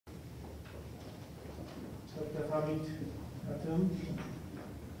Fahmida Khatun,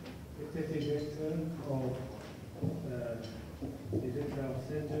 Executive Director of JETRO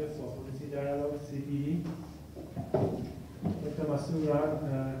Center for Policy Dialogue, CPD, Dr Masrur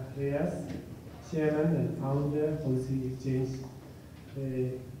Reaz, Chairman and Founder, Policy Exchange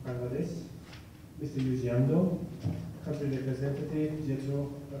Bangladesh, Mr Yuji Ando, Country Representative, JETRO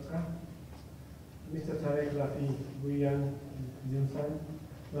Dhaka, Mr Tareq Rafi Bhuiyan,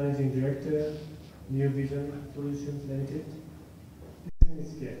 Managing Director, New Vision Solutions Limited.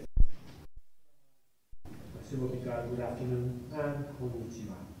 Distinguished guests, good afternoon and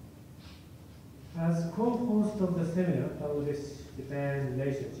konnichiwa. As co-host of the seminar, Bangladesh-Japan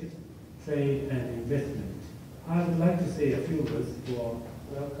Relationship, Trade and Investment, I would like to say a few words for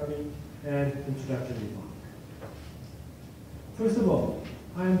welcoming and introductory remarks. First of all,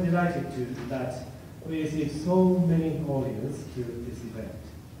 I am delighted that we received so many audience to this event,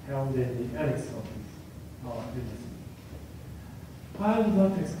 held in the annex of our embassy. I would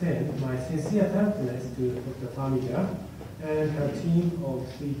like to extend my sincere thankfulness to Dr. Fahmida and her team of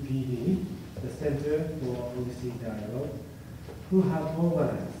CPD, the Center for Policy Dialogue, who have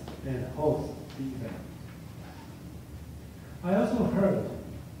organized and host the event. I also have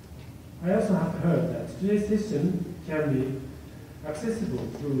heard that today's session can be accessible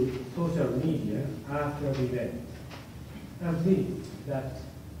through social media after the event. I'm pleased that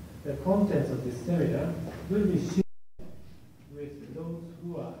the contents of this seminar will be shared with those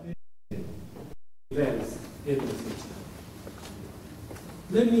who are interested in events in the future.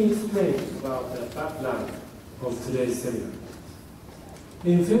 Let me explain about the background of today's seminar.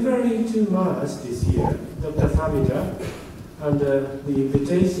 In February to March this year, Dr. Fahmida, under the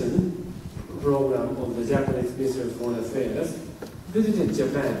invitation program of the Japanese Ministry of Foreign Affairs, visited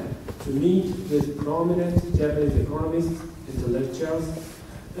Japan to meet with prominent Japanese economists, intellectuals,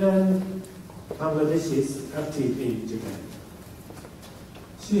 and Bangladeshis active in Japan.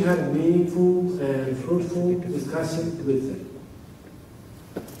 She had meaningful and fruitful discussions with them.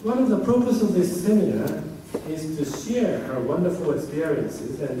 One of the purposes of this seminar is to share her wonderful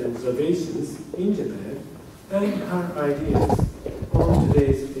experiences and observations in Japan and her ideas on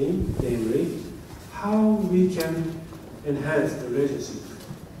today's theme, namely, how we can enhance the relationship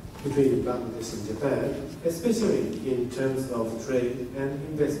between Bangladesh and Japan, especially in terms of trade and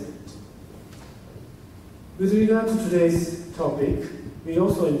investment. With regard to today's topic, we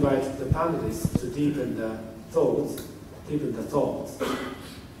also invite the panelists to deepen the thoughts.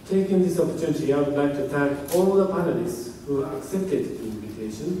 Taking this opportunity, I would like to thank all the panelists who accepted the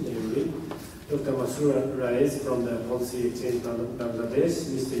invitation, namely Dr. Masrur Reaz from the Policy Exchange Bangladesh,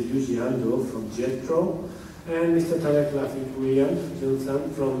 Mr. Yuji Ando from JETRO, and Mr. Tareq Rafi Bhuiyan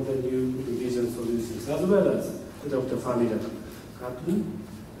from the New Vision Solutions, as well as Dr. Fahmida Khatun,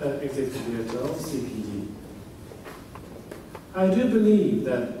 Executive Director of CPD. I do believe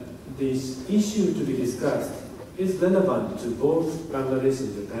that this issue to be discussed is relevant to both Bangladesh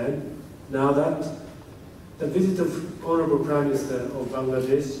and Japan, now that the visit of Honorable Prime Minister of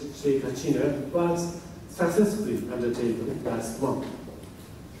Bangladesh, Sheikh Hasina, was successfully undertaken last month.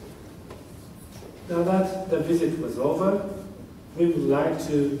 Now that the visit was over, we would like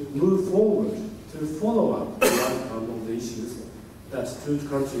to move forward to follow up the outcome of the issues that two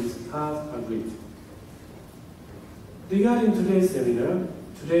countries have agreed. Regarding today's seminar,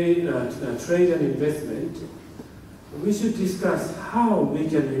 trade and investment, we should discuss how we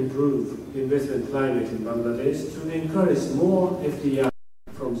can improve investment climate in Bangladesh to encourage more FDI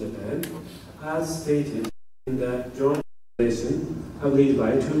from Japan, as stated in the joint declaration agreed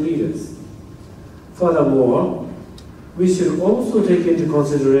by two leaders. Furthermore, we should also take into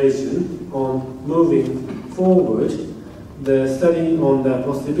consideration on moving forward the study on the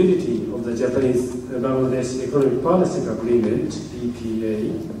possibility of the Japanese-Bangladesh Economic Partnership Agreement,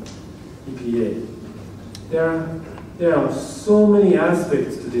 EPA. There are so many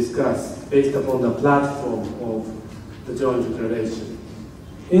aspects to discuss based upon the platform of the joint declaration.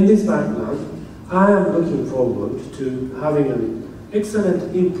 In this background, I am looking forward to having an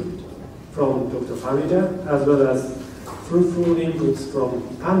excellent input from Dr. Fahmida, as well as fruitful inputs from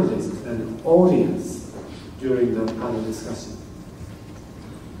panelists and audience during the panel discussion.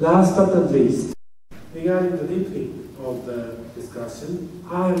 Last but not least, regarding the deepening of the discussion,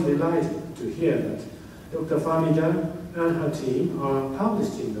 I am delighted to hear that Dr. Fahmida and her team are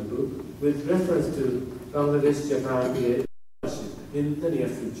publishing the book with reference to Bangladesh-Japan relationship in the near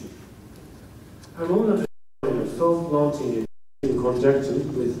future. I'm honored to join you soft launching it in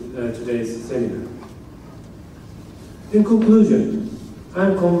conjunction with today's seminar. In conclusion, I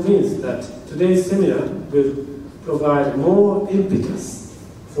am convinced that today's seminar will provide more impetus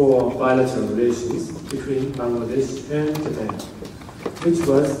for bilateral relations between Bangladesh and Japan, which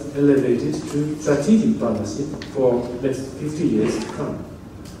was elevated to strategic partnership for next 50 years to come.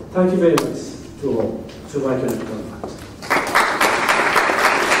 Thank you very much to all.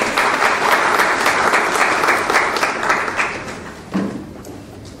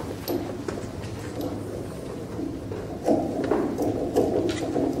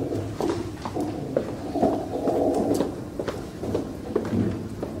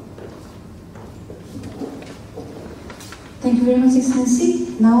 Thank you very much,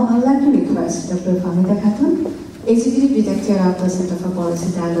 Excellency. Now I would like to request Dr. Fahmida Khatun, Executive Director of the Center for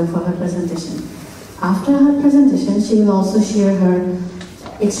Policy Dialogue, for her presentation. After her presentation, she will also share her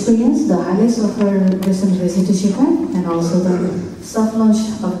experience, the highlights of her recent visit to Japan, and also the soft launch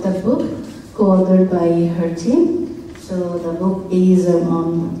of the book, co-authored by her team. So the book is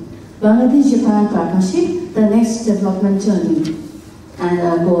on Bangladesh-Japan Partnership, the Next Development Journey, and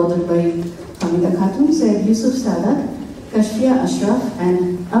co-authored by Fahmida Khatun, Syed Yusuf Saadat, Kashfia Ashraf,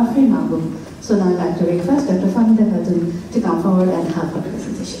 and Afrin Mahbub. So now I'd like to request Dr. Fahmida Khatun to come forward and have her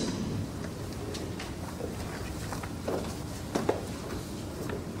presentation.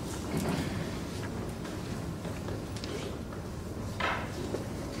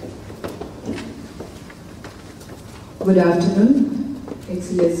 Good afternoon,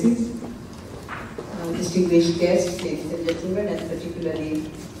 Excellencies, distinguished guests, ladies and gentlemen, and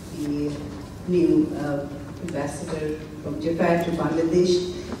particularly the new ambassador from Japan to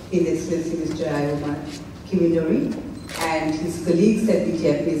Bangladesh, His Excellency Mr. Ayoma Kimidori, and his colleagues at the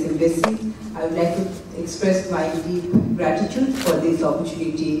Japanese Embassy. I would like to express my deep gratitude for this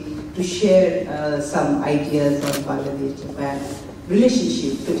opportunity to share some ideas on Bangladesh-Japan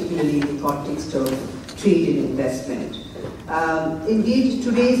relationship, particularly in the context of trade and investment. Indeed,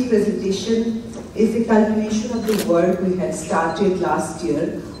 today's presentation is the culmination of the work we had started last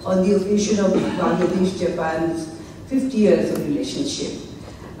year on the occasion of Bangladesh-Japan's 50 years of relationship.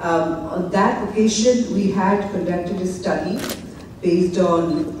 On that occasion, we had conducted a study based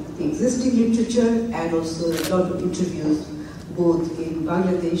on the existing literature and also a lot of interviews both in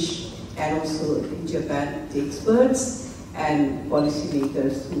Bangladesh and also in Japan, the experts and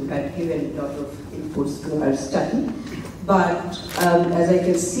policymakers who had given a lot of inputs to our study. But as I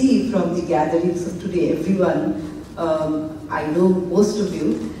can see from the gatherings of today, everyone, I know most of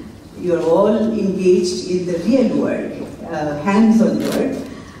you, you're all engaged in the real work, hands-on work,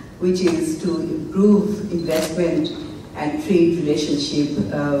 which is to improve investment and trade relationship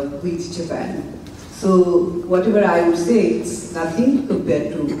with Japan. So whatever I would say, it's nothing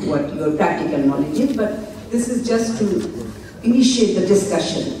compared to what your practical knowledge is, but this is just to initiate the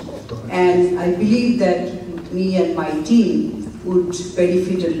discussion. And I believe that me and my team would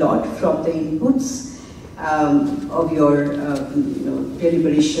benefit a lot from the inputs of your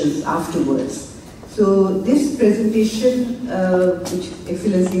deliberations afterwards. So this presentation, which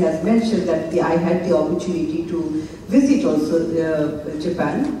Excellency has mentioned, that I had the opportunity to visit also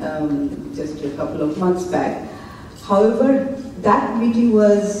Japan just a couple of months back. However, that meeting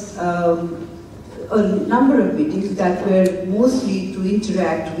was a number of meetings that were mostly to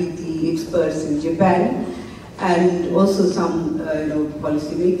interact with the experts in Japan and also some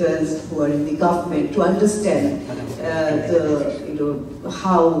policymakers who are in the government to understand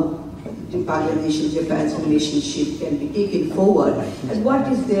how Bangladesh and Japan's relationship can be taken forward and what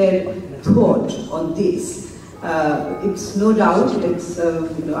is their thought on this. It's no doubt, it's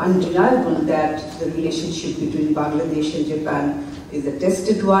undeniable that the relationship between Bangladesh and Japan is a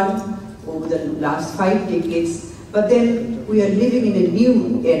tested one over the last 5 decades, but then we are living in a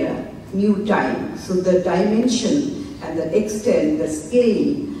new era, new time. So the dimension and the extent, the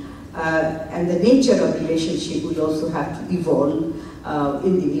scale, and the nature of relationship will also have to evolve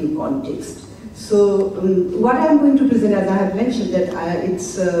in the new context. So what I'm going to present, as I have mentioned, that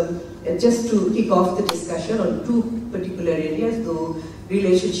it's just to kick off the discussion on 2 particular areas, though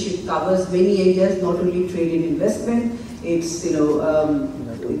relationship covers many areas, not only trade and investment, it's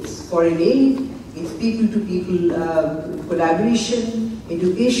it's foreign aid, it's people-to-people collaboration,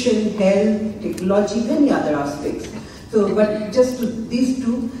 education, health, technology, many other aspects. So, but just to these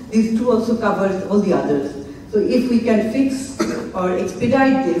two also covers all the others. So if we can fix or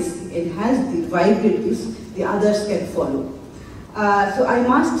expedite this, enhance this, vibrate this, the others can follow. So I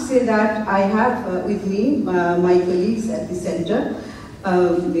must say that I have with me my colleagues at the center,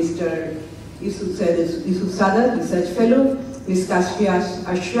 Mr. Yusuf Saadat, Research Fellow, Ms Kashfia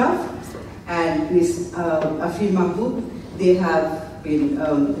Ashraf, and Ms Afrin Mahbub. They have given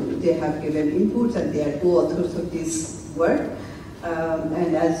inputs and they are co-authors of this work.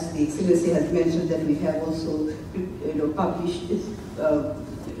 And as the Excellency has mentioned, that we have also published this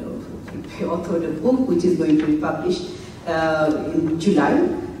authored a book which is going to be published in July.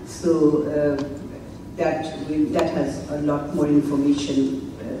 So that has a lot more information.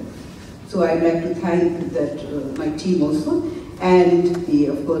 So I'd like to thank my team also, and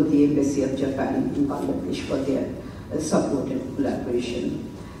of course the Embassy of Japan in Bangladesh for their support and collaboration.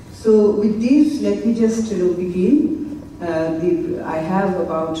 So with this, let me just begin. I have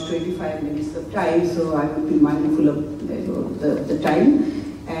about 25 minutes of time, so I will be mindful of the time,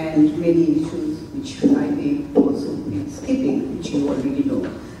 and many issues which I may also be skipping, which you already know.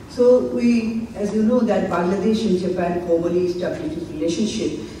 So as you know, that Bangladesh and Japan formally established a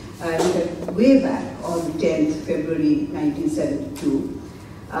relationship way back on 10th February 1972.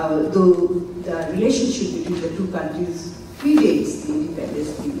 Though the relationship between the two countries predates the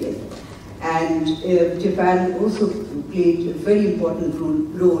independence period. And Japan also played a very important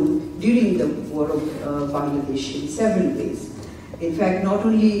role during the War of Bangladesh in several ways. In fact, not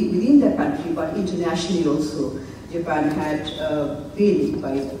only within the country, but internationally also, Japan had been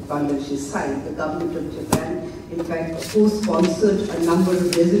by Bangladesh's side. The government of Japan, in fact, co-sponsored a number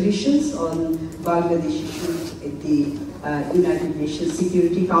of resolutions on Bangladesh issues at the United Nations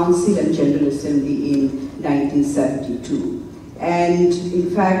Security Council and General Assembly in 1972. And in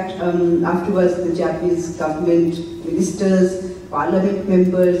fact, afterwards the Japanese government, ministers, parliament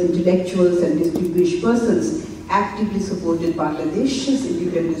members, intellectuals and distinguished persons actively supported Bangladesh's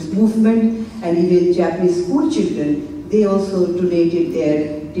independence movement, and even Japanese school children, they also donated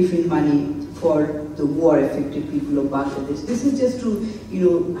their tiffin money for the war-affected people of Bangladesh. This is just to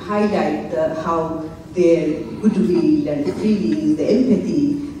highlight how their goodwill and feelings, the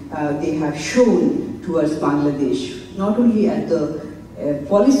empathy they have shown towards Bangladesh, not only at the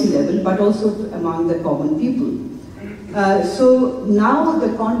policy level, but also among the common people. So now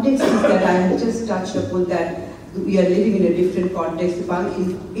the context is that I have just touched upon, that we are living in a different context. In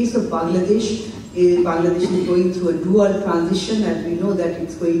case of Bangladesh, Bangladesh is going through a dual transition, and we know that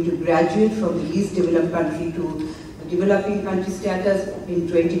it's going to graduate from the least developed country to developing country status in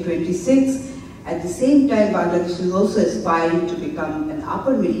 2026. At the same time, Bangladesh is also aspiring to become an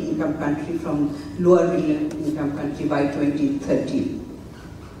upper middle income country from lower middle income country by 2030.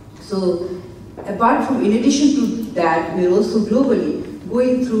 So apart from, in addition to that, we're also globally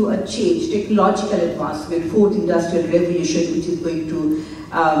going through a change, technological advancement, fourth industrial revolution, which is going to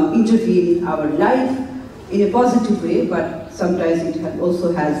intervene in our life in a positive way, but sometimes it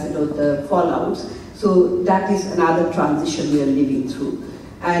also has the fallouts. So that is another transition we are living through.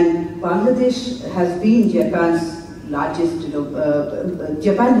 And Bangladesh has been Japan's largest,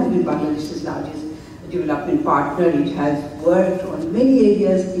 Japan has been Bangladesh's largest development partner. It has worked on many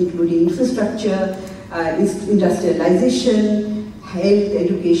areas, including infrastructure, industrialization, health,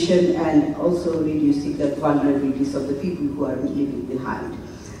 education, and also reducing the vulnerabilities of the people who are leaving behind.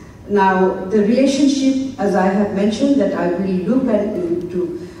 Now, the relationship, as I have mentioned, that I will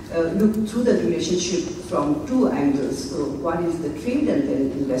look through the relationship from two angles. So one is the trade and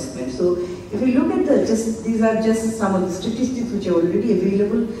then investment. So if we look at these are just some of the statistics which are already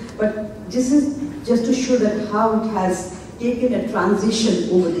available, but this is just to show that how it has taken a transition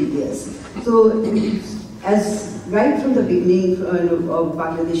over the years. So as right from the beginning of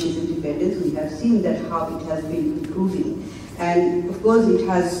Bangladesh's independence, we have seen that how it has been improving. And of course, it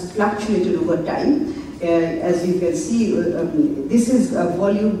has fluctuated over time. As you can see, this is a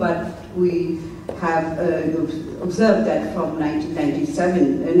volume, but we have observed that from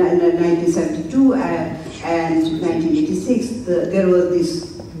 1972 and 1986, there was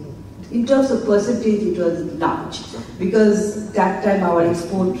this, in terms of percentage, it was large, because that time our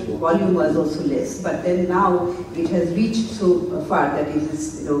export volume was also less, but then now it has reached so far that it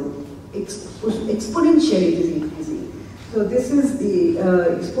is, exponentially it is increasing. So this is the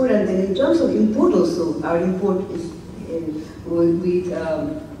export, and then in terms of import also, our import is with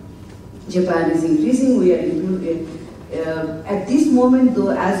Japan is increasing. We are included at this moment,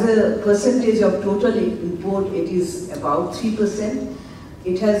 though, as a percentage of total import, it is about 3%.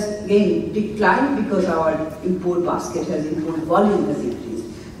 It has again declined because our import basket import volume has increased.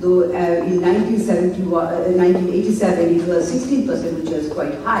 Though in 1987 it was 16%, which was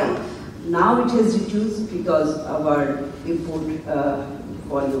quite high. Now it has reduced because of our import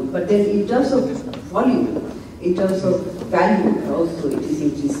volume. But then in terms of volume, in terms of value also it is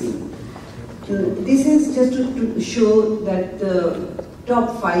increasing. This is just to show that the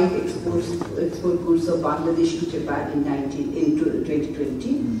top 5 export goods of Bangladesh to Japan in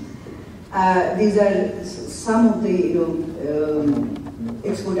 2020. These are some of the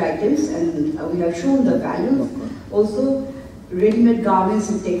export items, and we have shown the values also. ready-made garments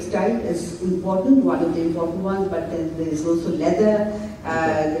and textile is important, one of the important ones, but then there is also leather,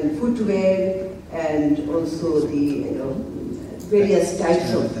 then footwear, and also the various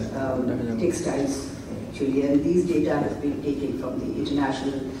types of textiles actually, and these data have been taken from the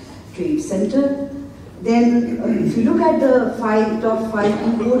International Trade Center. Then if you look at the top 5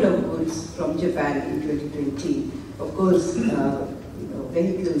 import of goods from Japan in 2020, of course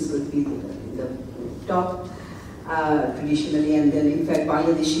vehicles would be the top traditionally, and then in fact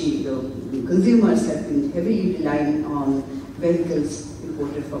Bangladeshi consumers have been heavily relying on vehicles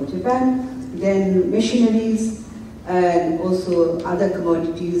imported from Japan, then machineries, and also other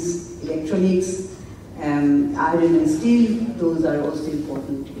commodities, electronics, iron and steel, those are also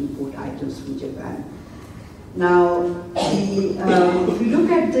important import items from Japan. Now, if you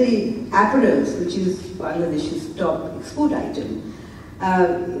look at the apparels, which is Bangladesh's top export item,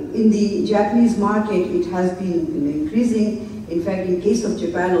 in the Japanese market it has been increasing. In fact, in case of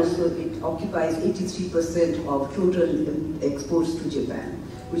Japan also, it occupies 83% of total exports to Japan,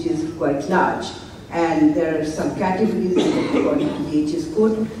 which is quite large. And there are some categories according to the HS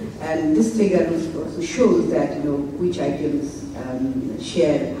code, and this figure also shows that which items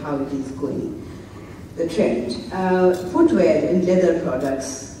share, how it is going, the trend. Footwear and leather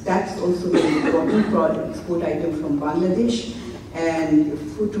products, that's also a very important export item from Bangladesh. And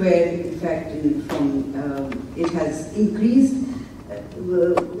footwear, in fact, it has increased.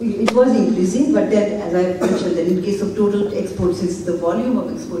 It was increasing, but then, as I mentioned, that in case of total exports, since the volume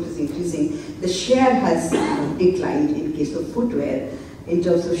of export is increasing, the share has declined in case of footwear in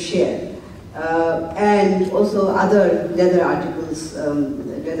terms of share. And also other leather articles,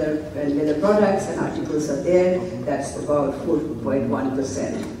 leather products and articles are there. That's about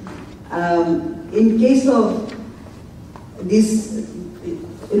 4.1%. In case of this,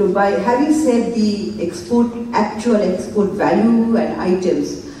 by having said the actual export value and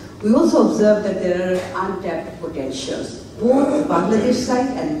items, we also observe that there are untapped potentials, both Bangladesh side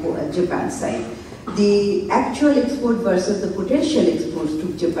and Japan side. The actual export versus the potential exports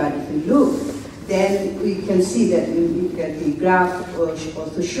to Japan, if we look, then we can see that the graph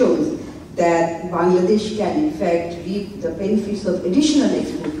also shows that Bangladesh can in fact reap the benefits of additional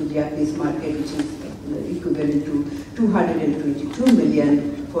export to the Japanese market, which is equivalent to 222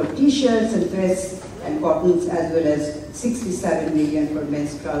 million for t-shirts and vests and cottons, as well as 67 million for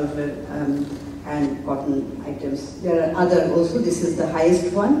men's trousers and cotton items. There are other also, this is the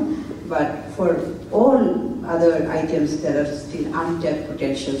highest one, but for all other items there are still untapped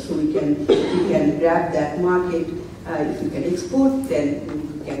potential. So we can grab that market. If we can export,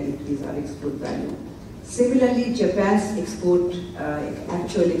 then we can increase our export value. Similarly, Japan's export,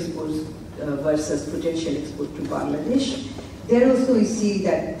 actual exports versus potential export to Bangladesh. There also we see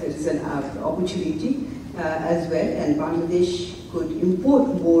that there is an opportunity as well, and Bangladesh could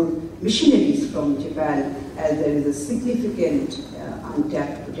import more machineries from Japan, as there is a significant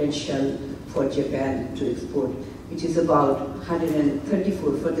untapped potential for Japan to export, which is about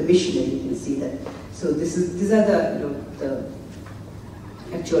 134 for the machinery. You can see that. So these are the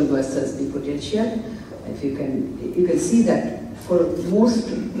actual versus the potential. If you can see that for most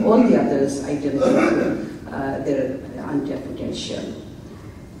all the others items there are untapped potential.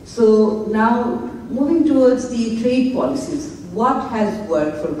 So now moving towards the trade policies, what has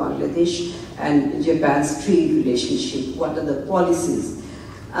worked for Bangladesh and Japan's trade relationship? What are the policies?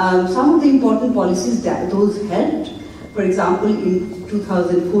 Some of the important policies that those helped. For example, in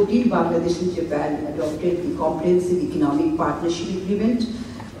 2014, Bangladesh and Japan adopted the Comprehensive Economic Partnership Agreement.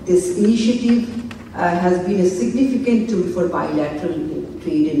 This initiative has been a significant tool for bilateral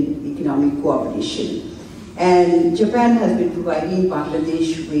trade and economic cooperation. And Japan has been providing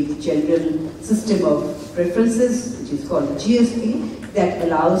Bangladesh with general system of preferences, which is called GSP, that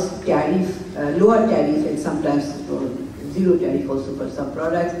allows lower tariff and sometimes zero tariff also for some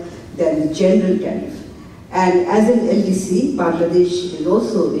products, than general tariff. And as an LDC, Bangladesh is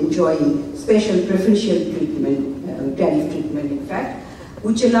also enjoying special preferential treatment, tariff treatment in fact,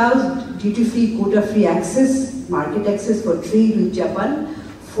 which allows duty-free, quota-free access, market access for trade with Japan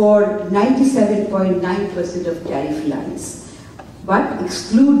for 97.9% of tariff lines, but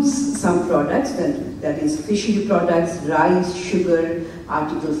excludes some products, that is fishery products, rice, sugar,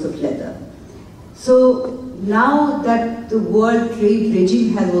 articles of leather. So now that the world trade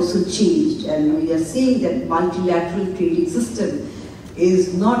regime has also changed, and we are seeing that multilateral trading system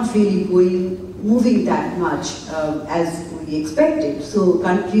is not really moving that much as we expected. So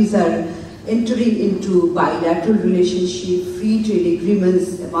countries are entering into bilateral relationship, free trade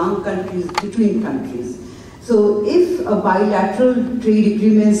agreements among countries, between countries. So if a bilateral trade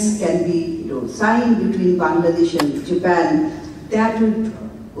agreements can be signed between Bangladesh and Japan that would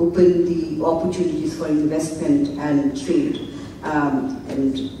open the opportunities for investment and trade and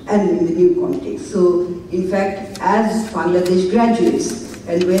in the new context. So, in fact, as Bangladesh graduates,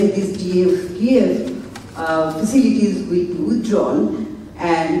 and when these DFGF facilities will be withdrawn,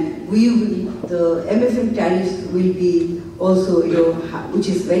 and the MFN tariffs will be also, which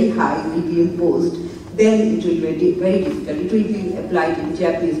is very high, will be imposed, then it will be very difficult. It will be applied in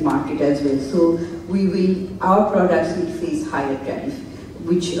Japanese market as well. So our products will face higher tariff,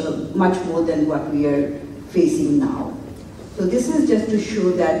 which much more than what we are facing now. So this is just to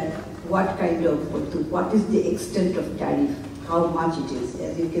show that what is the extent of tariff, how much it is.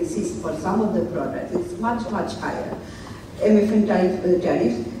 As you can see, for some of the products, it's much, much higher. MFN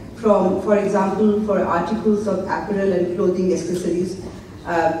tariffs from, for example, for articles of apparel and clothing accessories,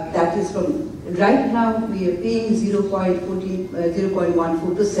 that is from, right now we are paying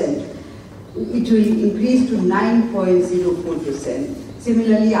 0.14%. It will increase to 9.04%.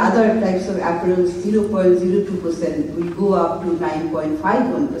 Similarly, other types of apparel, 0.02% will go up to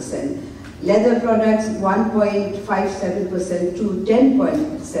 9.51%. Leather products, 1.57% to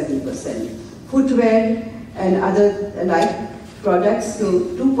 10.7%. Footwear and other like products, so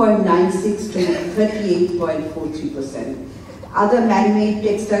 2.96 to 38.43%. Other man-made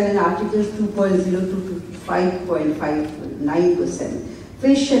textile and articles, 2.02 to 5.59%.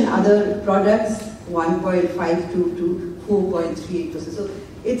 Fish and other products, 1.52 to 4.38%. So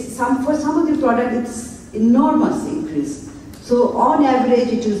it's for some of the products, it's enormous increase. So on average,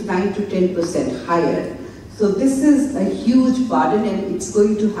 it is 9 to 10% higher. So this is a huge burden, and it's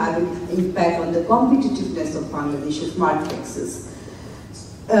going to have an impact on the competitiveness of Bangladesh's marketplaces.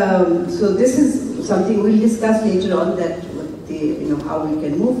 So this is something we'll discuss later on, that how we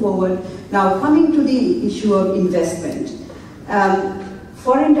can move forward. Now, coming to the issue of investment,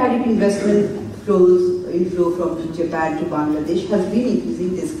 foreign direct investment inflow from Japan to Bangladesh has been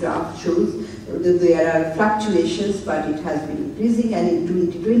increasing. This graph shows that there are fluctuations, but it has been increasing, and in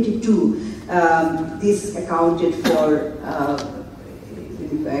 2022, this accounted for,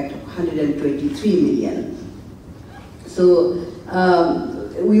 in fact, 123 million. So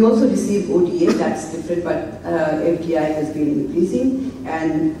we also receive ODA, that's different, but FDI has been increasing,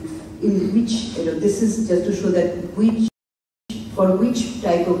 and in which, this is just to show that for which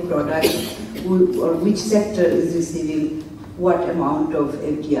type of product or which sector is receiving what amount of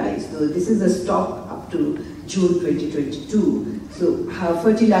FDIs. So this is a stock up to June 2022. So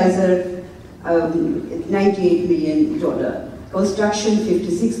fertilizer, $98 million, construction,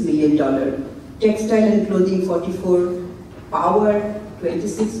 $56 million, textile and clothing, 44, power,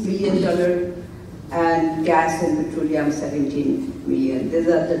 $26 million, and gas and petroleum, 17 million. These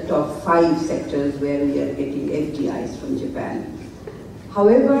are the top 5 sectors where we are getting FDIs from Japan.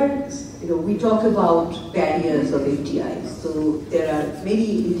 However, we talk about barriers of FDIs. So there are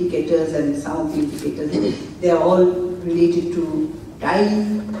many indicators, and some of the indicators, they are all related to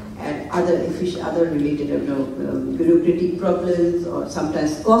time and other related bureaucratic problems, or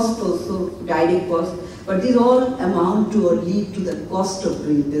sometimes cost also, direct cost. But these all amount to or lead to the cost of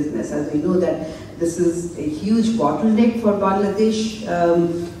doing business. As we know that this is a huge bottleneck for Bangladesh.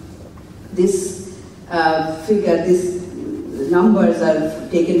 This numbers are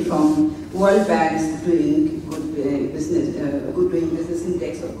taken from World Bank's doing good doing business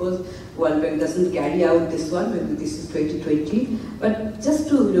index. Of course, World Bank doesn't carry out this one, maybe this is 2020. But just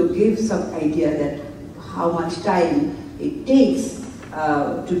to give some idea that how much time it takes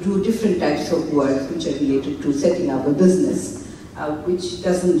to do different types of work which are related to setting up a business, which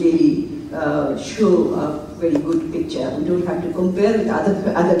doesn't really show a very good picture. We don't have to compare with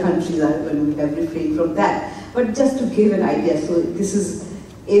other countries, when we have refrained from that. But just to give an idea, so this is,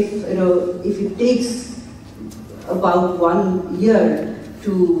 if it takes about 1 year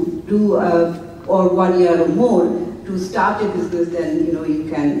to do, or 1 year or more to start a business, then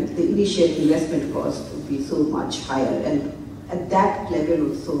the initial investment cost would be so much higher, and at that level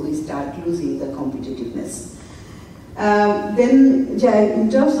also we start losing the competitiveness. Then in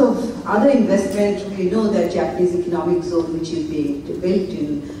terms of other investment, we know that Japanese economic zone, which is being built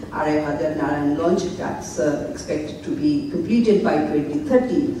in Arayhadar and launch, that's expected to be completed by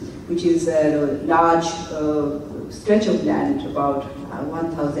 2030, which is a large stretch of land, about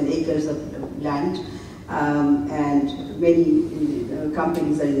 1,000 acres of land, and many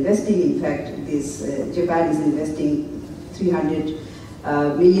companies are investing. In fact, Japan is investing $300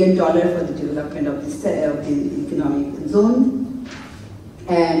 million for the development of the economic zone.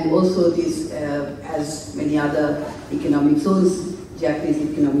 And also this, as many other economic zones, Japanese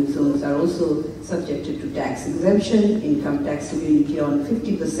economic zones are also subjected to tax exemption, income tax immunity on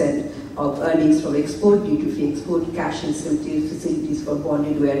 50% of earnings from export, duty-free export, cash incentives, facilities for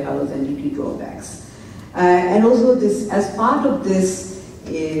bonded warehouse and duty drawbacks. And also this, as part of this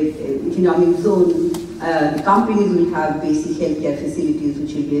economic zone, the companies will have basic healthcare facilities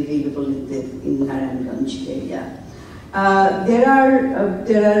which will be available in Narayanganj area. There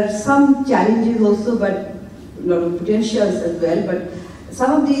are some challenges also, but a lot of potentials as well. But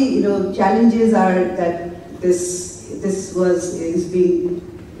some of the challenges are that this is being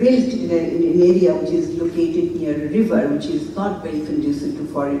built in an area which is located near a river, which is not very conducive to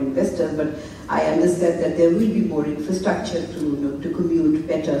foreign investors. But I understand that there will be more infrastructure to commute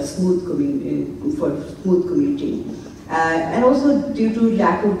better, smooth commuting. And also due to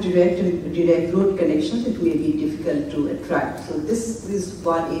lack of direct road connections, it may be difficult to attract. So this is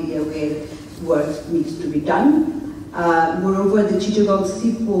one area where work needs to be done. Moreover, the Chittagong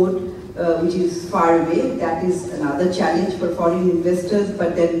seaport, which is far away, that is another challenge for foreign investors.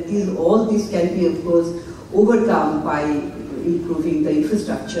 But then all these can be, of course, overcome by improving the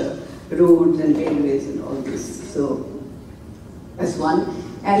infrastructure, roads and railways and all this. So that's one.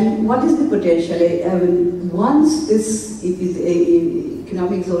 And what is the potential? Once this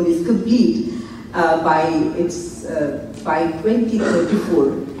economic zone is complete, by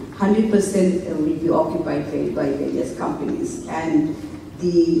 2034, 100% will be occupied by various companies, and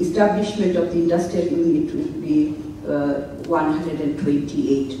the establishment of the industrial unit will be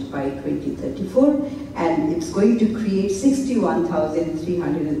 128 by 2034, and it's going to create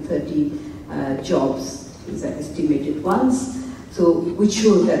 61,330 jobs, is the estimated ones. So, which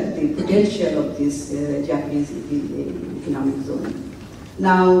shows that the potential of this Japanese economic zone.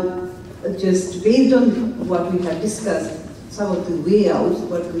 Now, just based on what we have discussed, some of the way out,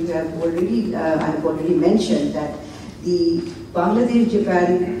 what we have already, I have already mentioned that the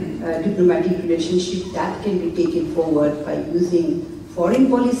Bangladesh-Japan diplomatic relationship, that can be taken forward by using foreign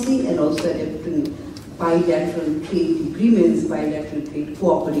policy and also adopting bilateral trade agreements, bilateral trade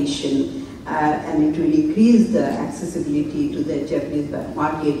cooperation. And it will increase the accessibility to the Japanese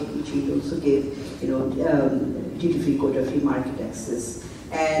market, which will also give, duty-free, quota-free market access.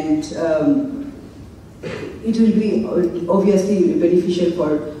 And it will be obviously beneficial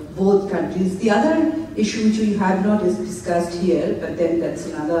for both countries. The other issue which we have not discussed here, but then that's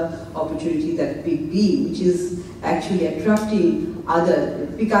another opportunity that Big B, which is actually attracting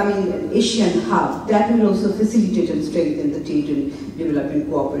becoming an Asian hub, that will also facilitate and strengthen the trade and development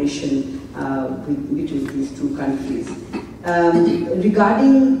cooperation between these two countries.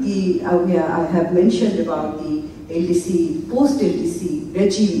 Regarding the, I have mentioned about the LDC, post-LDC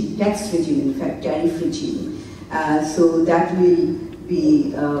regime, tax regime, in fact, tariff regime. So that will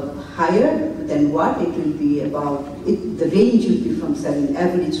be higher than what it will be about, the range will be from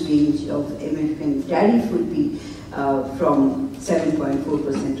average range of American tariff would be from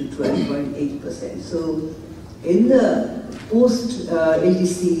 7.4% to 12.8%. So in the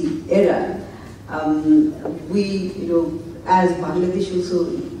post-LDC era, we, as Bangladesh also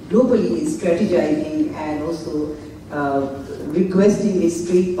globally is strategizing and also requesting its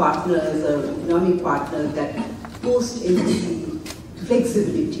trade partners or economic partners that post-LDC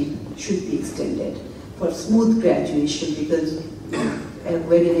flexibility should be extended for smooth graduation, because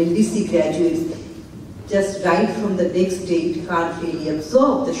when an LDC graduates, just right from the next date can't really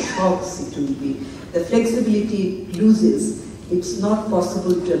absorb the shocks it will be. The flexibility loses. It's not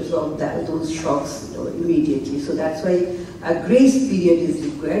possible to absorb those shocks immediately. So that's why a grace period is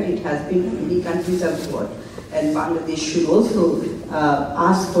required. It has been, many countries have got, and Bangladesh should also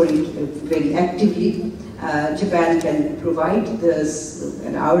ask for it very actively. Japan can provide this,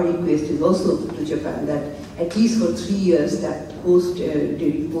 and our request is also to Japan that at least for 3 years that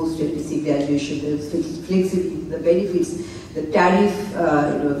during post-LDC graduation, the flexibility, the benefits, the tariff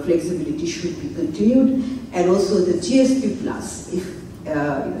flexibility should be continued, and also the GSP plus, if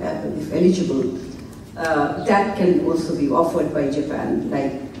eligible, that can also be offered by Japan,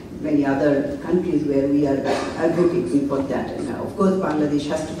 like many other countries where we are advocating for that. And of course, Bangladesh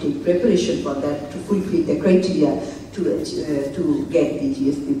has to take preparation for that to fulfill the criteria to get the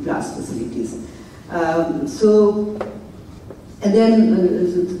GSP plus facilities. And then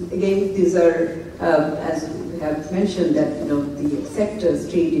again, these are, as we have mentioned, that the sectors,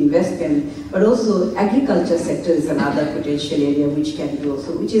 trade, investment, but also agriculture sector is another potential area which can be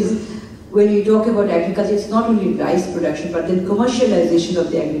also, which is, when you talk about agriculture, it's not only rice production, but then commercialization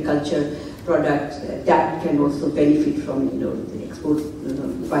of the agriculture product, that can also benefit from the export,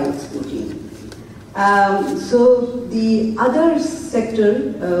 by exporting. So the other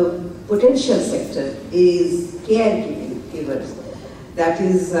sector, potential sector, is caregivers. That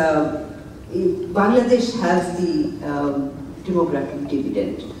is, Bangladesh has the demographic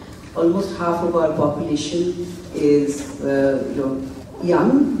dividend. Almost half of our population is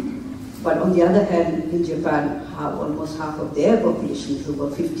young, but on the other hand, in Japan, almost half of their population is over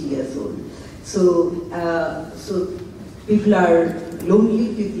 50 years old. So, people are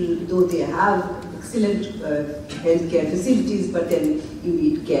lonely, people, though they have excellent healthcare facilities, but then you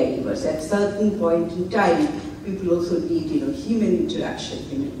need caregivers. At a certain point in time, people also need human interaction,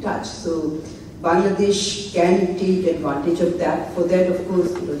 human touch. So Bangladesh can take advantage of that. For that, of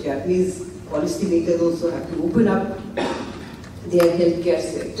course, Japanese policymakers also have to open up their healthcare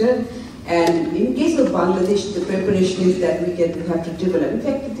sector. And in case of Bangladesh, the preparation is that we have to develop. In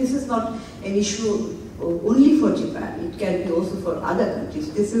fact, this is not an issue only for Japan. It can be also for other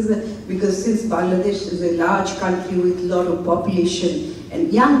countries. This is because since Bangladesh is a large country with a lot of population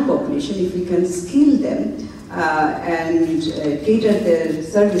and young population, if we can skill them and cater their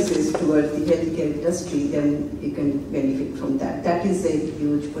services towards the healthcare industry, then we can benefit from that. That is a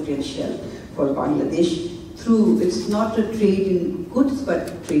huge potential for Bangladesh. It's not a trade in goods,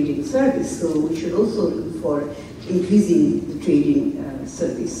 but trade in service. So we should also look for increasing the trading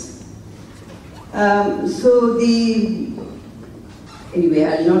service. Anyway,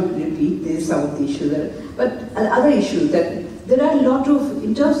 I'll not repeat this, some of the issues, but other issues that there are a lot of,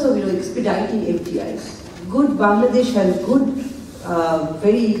 in terms of expediting FDIs, Bangladesh has good,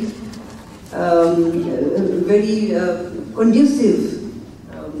 very conducive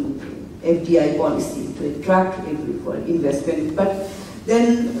FDI policy to attract for investment. But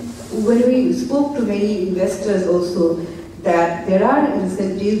then when we spoke to many investors also, that there are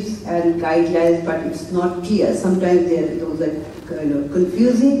incentives and guidelines, but it's not clear. Sometimes those are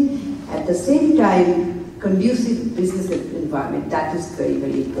confusing. At the same time, conducive business environment, that is very,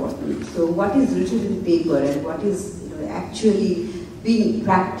 very important. So what is written in paper and what is actually being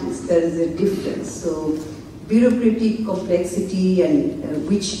practiced, there is a difference. So bureaucratic complexity and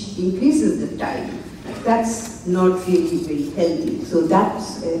which increases the time, that's not really very healthy. So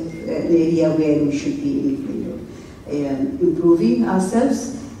that's an area where we should be improving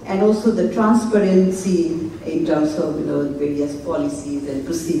ourselves, and also the transparency in terms of various policies and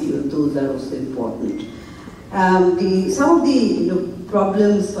procedures. Those are also important. Some of the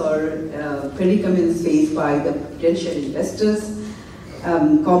problems or predicaments faced by the potential investors,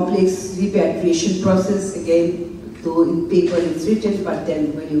 complex repatriation process. Again, though in paper it's written, but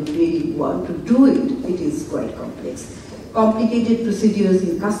then when you really want to do it, it is quite complex. Complicated procedures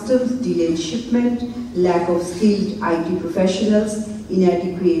in customs, delayed shipment, lack of skilled IT professionals,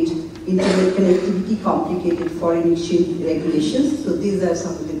 inadequate internet connectivity, complicated foreign exchange regulations. So these are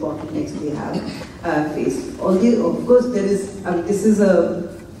some of the bottlenecks they have faced. Although, of course, this is a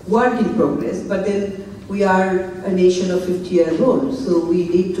work in progress, but then we are a nation of 50 years old, so we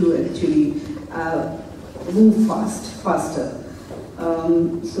need to actually move faster.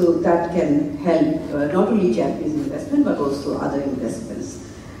 So that can help not only Japanese investment, but also other investments.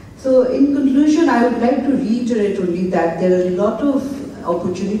 So in conclusion, I would like to reiterate only that there are a lot of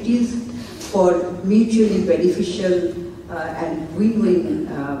opportunities for mutually beneficial and win-win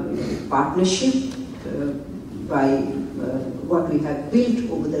partnership by what we have built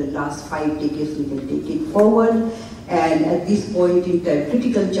over the last 5 decades. We can take it forward. And at this point in time,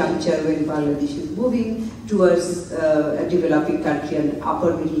 critical juncture when Bangladesh is moving towards a developing country and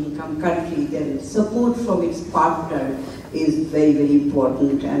upper middle income country, then support from its partner is very, very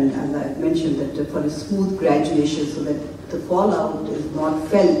important. And as I mentioned, that for a smooth graduation so that the fallout is not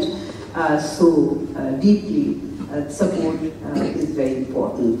felt so deeply, support is very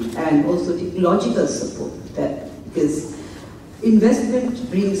important. And also technological support, because investment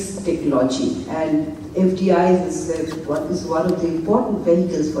brings technology, and FDI is one of the important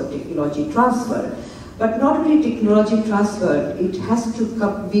vehicles for technology transfer. But not only technology transfer, it has to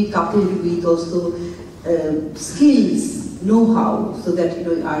be coupled with also skills, know-how, so that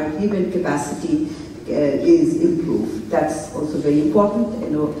our human capacity is improved. That's also very important.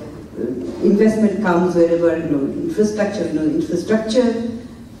 Investment comes wherever infrastructure,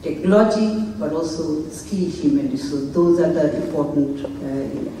 technology, but also skilled human resources. Those are the important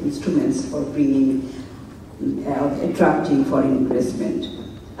instruments for bringing, attracting foreign investment.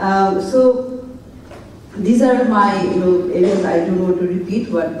 So these are my areas. I don't want to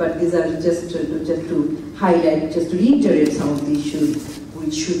repeat but these are just to highlight, just to reiterate some of the issues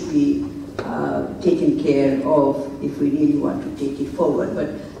which should be taken care of if we really want to take it forward. But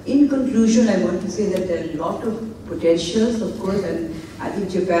in conclusion, I want to say that there are a lot of potentials, of course, and I think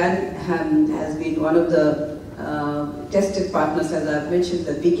Japan has been one of the tested partners, as I've mentioned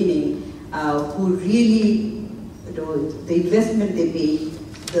at the beginning, who really the investment they make,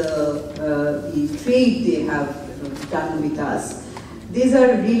 the trade they have done with us. These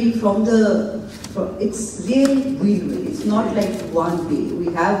are really it's really win-win. It's not like one way.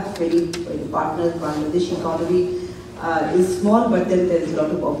 We have very partners. Bangladesh economy is small, but then there is a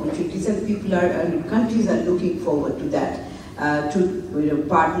lot of opportunities, and people and countries are looking forward to that, to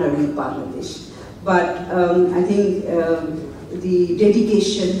partner with Bangladesh. But I think the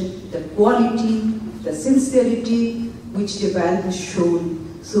dedication, the quality, the sincerity which Japan has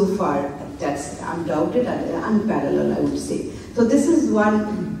shown so far, that's undoubted and unparalleled, I would say. So this is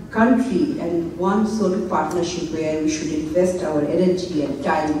one country and one sort of partnership where we should invest our energy and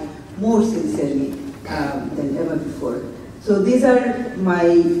time more sincerely than ever before. So these are my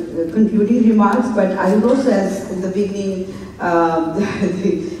concluding remarks, but I would also, as in the beginning,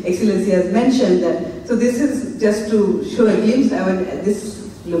 the Excellency has mentioned that, so this is just to show a glimpse. I mean, this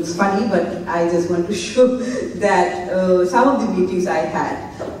looks funny, but I just want to show that some of the meetings I had.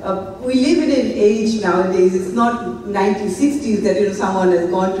 We live in an age nowadays, it's not 1960s that someone has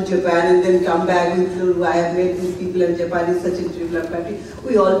gone to Japan and then come back with, I have met these people and Japan is such a developed country.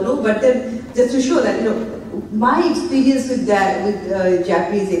 We all know, but then just to show that, my experience with that, with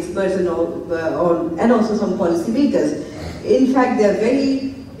Japanese experts and all, and also some policymakers, in fact, they are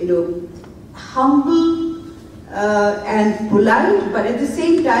very, humble and polite, but at the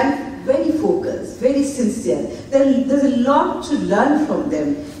same time, very focused, very sincere. There's a lot to learn from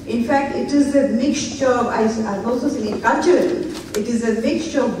them. In fact, it is a mixture of, I've also seen it culturally, it is a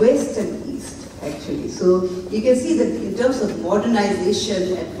mixture of West and East, actually. So you can see that in terms of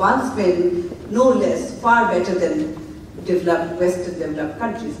modernization, advancement, no less, far better than developed, Western developed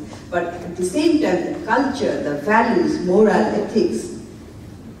countries. But at the same time, the culture, the values, moral, ethics,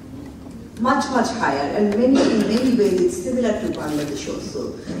 much, much higher, and in many ways it's similar to Bangladesh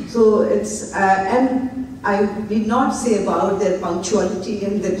also. So it's, and I did not say about their punctuality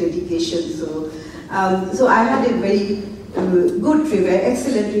and their dedication. So, so I had a very good trip, an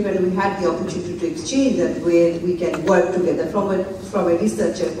excellent trip, and we had the opportunity to exchange that where we can work together from a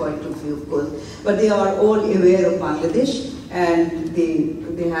researcher point of view, of course. But they are all aware of Bangladesh, and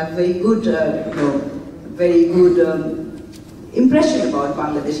they have very good, very good impression about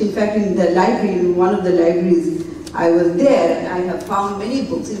Bangladesh. In fact, in the library, in one of the libraries I was there, and I have found many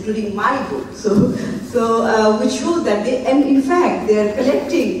books, including my book. So which shows that and in fact, they are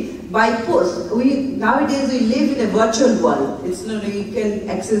collecting by post. Nowadays we live in a virtual world. It's not you can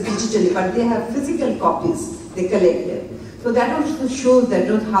access digitally, but they have physical copies. They collect them. So that also shows that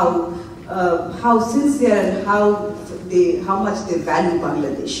how sincere and how much they value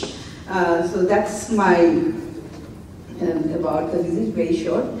Bangladesh. So that's my. About the visit, very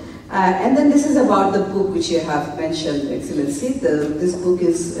short. And then this is about the book which you have mentioned, Excellency. This book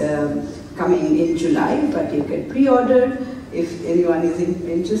is coming in July, but you can pre-order if anyone is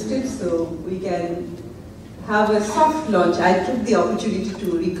interested. So we can have a soft launch. I took the opportunity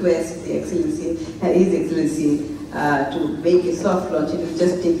to request the Excellency, His Excellency, to make a soft launch. It will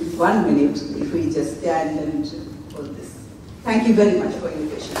just take 1 minute if we just stand and hold this. Thank you very much for your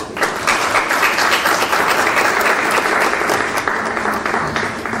patience.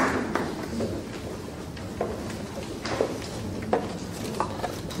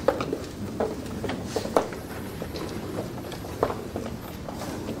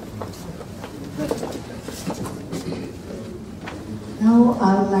 Now,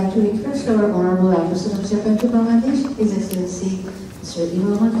 I would like to request our Honorable Ambassador of Japan to Bangladesh, His Excellency Mr.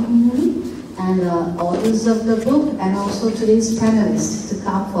 Hiroki Haruta, and authors of the book, and also today's panelists to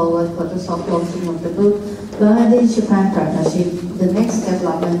come forward for the soft launching of the book, Bangladesh-Japan Partnership, the Next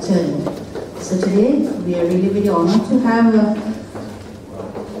Development Journey. So today, we are really very honored to have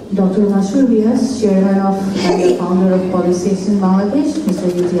Dr. Masrur Reaz, Chairman of and the Founder of Policymakers in Bangladesh, Mr.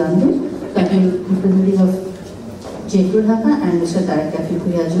 Yuji Ando, Representative of JETRO Dhaka, and Mr Tareq Rafi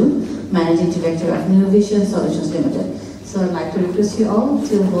Bhuiyan, Managing Director of New Vision Solutions Limited. So I'd like to request you all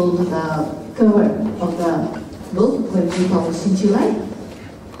to hold the cover of the book when we publish in July,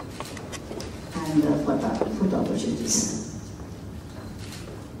 and for the food opportunities.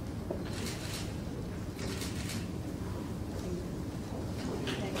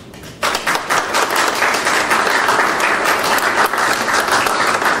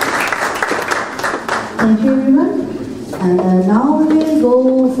 Thank you everyone. And now we will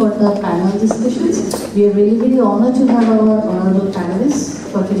go for the panel discussions. We are really, really honored to have our honorable panelists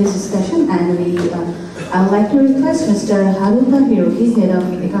for today's discussion, and I would like to request Mr. Hiroki, Head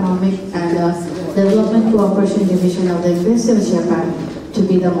of Economic and Development Cooperation Division of the Embassy of Japan, to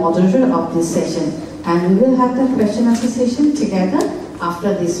be the moderator of this session. And we will have the question answer session together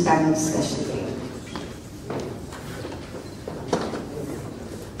after this panel discussion.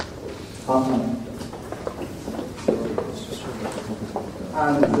 partner.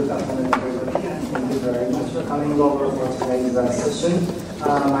 And good afternoon, everybody, and thank you very much for coming over for today's session.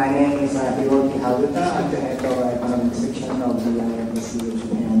 My name is Hiroki Haruta. I'm the head of economic section of the Embassy of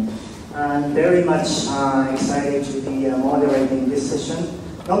Japan. I'm very much excited to be moderating this session,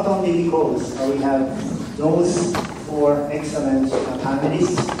 not only because we have those four excellent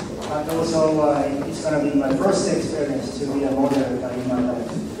panelists, but also it's going to be my first experience to be a moderator in my life.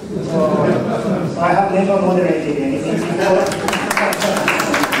 So I have never moderated anything before.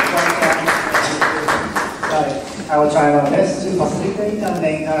 I will try my best to facilitate and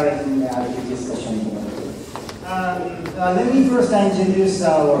encourage the discussion. Let me first introduce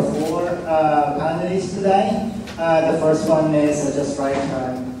our four panelists today. The first one is just right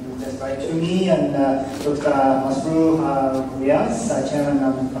to me, and Dr. Masrur Reaz, Chairman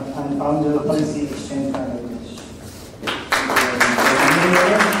and Founder of Policy Exchange Bangladesh.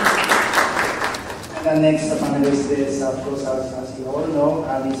 And the next panelist is, of course, as you all know,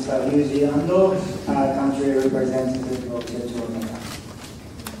 Mr. Yuji Ando, Country Representative of JETRO Dhaka.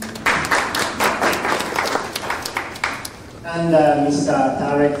 And Mr.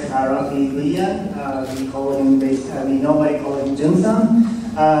 Tareq Rafi Bhuiyan, we normally call him Jun-san,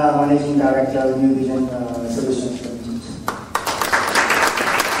 Managing Director of New Vision Solutions Limited.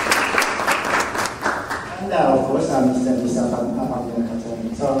 And of course, Mr. Fahmida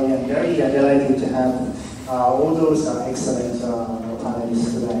Khatun. So we are very delighted to have all those excellent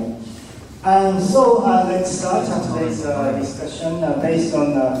panelists today. And so let's start today's discussion based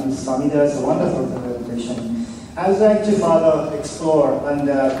on Ms. Fahmida's wonderful presentation. I would like to further explore on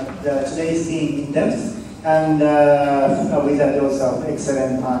today's theme in depth and with those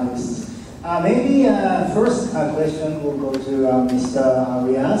excellent panelists. Maybe first question will go to Mr.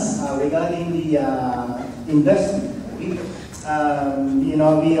 Reaz regarding the investment.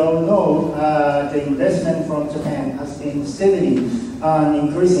 We all know the investment from Japan has been steadily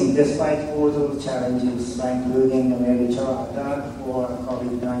increasing despite all those challenges, including the bilateral attack or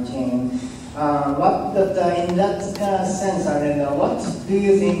COVID-19. In that sense, what do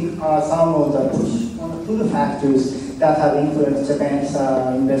you think are some of the pull factors that have influenced Japan's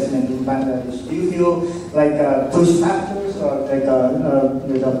investment in Bangladesh? Do you feel like push factors or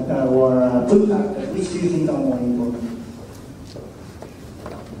pull factors? Which do you think are more important?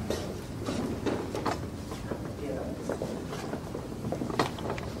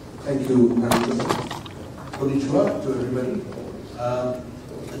 Thank you, Haruta. Konnichiwa to everybody. I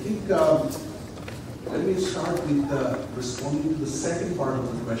think let me start with responding to the second part of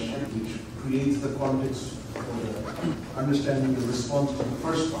the question, which creates the context for understanding the response to the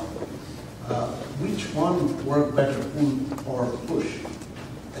first part. Which one worked better, pull or push?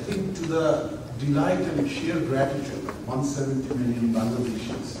 I think to the delight and sheer gratitude of 170 million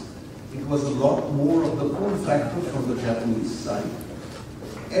Bangladeshis, it was a lot more of the pull factor from the Japanese side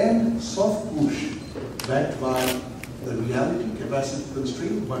and soft push backed by the reality, capacity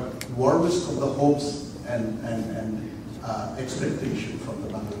constraint, but warmest of the hopes and expectation from the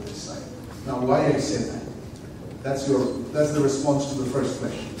Bangladesh side. Now, why I say that? That's the response to the first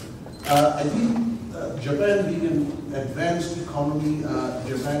question. I think Japan being an advanced economy,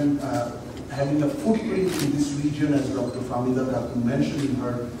 Japan having a footprint in this region, as Dr. Fahmida Khatun mentioned in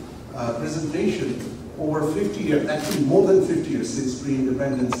her presentation, over 50 years, actually more than 50 years since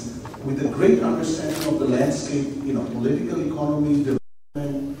pre-independence, with a great understanding of the landscape, political economy,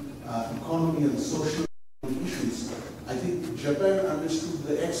 development, economy and social issues. I think Japan understood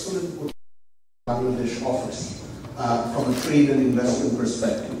the excellent potential Bangladesh offers from a trade and investment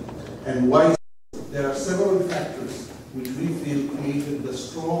perspective. And why? There are several factors which we feel created the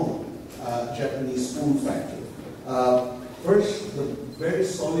strong Japanese pull factor. First, the very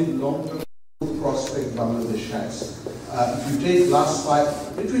solid long-term prospect Bangladesh has. If you take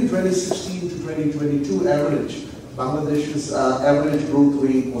between 2016 to 2022 average, Bangladesh's average growth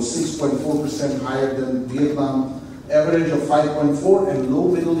rate was 6.4% higher than Vietnam, average of 5.4%, and low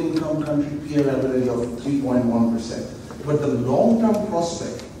middle income country peer average of 3.1%. But the long-term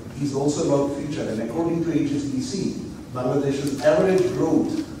prospect is also about future, and according to HSBC, Bangladesh's average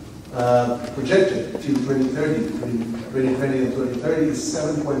growth projected till 2030, between 2020 and 2030 is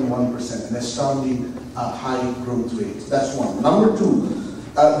 7.1%, an astounding high growth rate. That's one. Number two,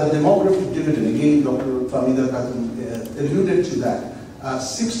 the demographic dividend. Again, Dr. Fahmida Khatun alluded to that.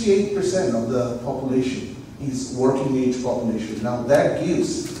 68% of the population is working age population. Now that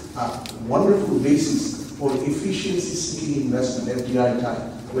gives a wonderful basis for efficiency-seeking investment, FDI type,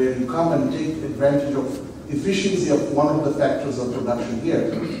 where you come and take advantage of efficiency of one of the factors of production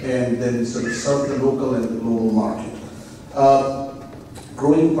here, and then sort of serve the local and the global market.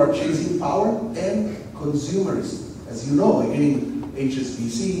 growing purchasing power, and consumerism. As you know, again,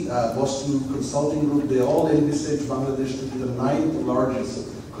 HSBC, Boston Consulting Group, they all envisage Bangladesh to be the 9th largest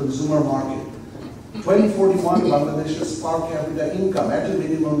consumer market. 2041, Bangladesh's per capita income at a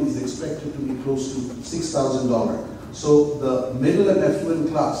minimum is expected to be close to $6,000. So the middle and affluent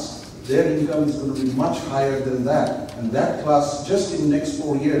class, their income is going to be much higher than that. And that class, just in the next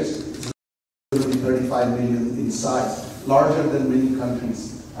 4 years, is going to be 35 million in size, larger than many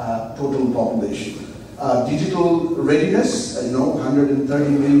countries' total population. Digital readiness, 130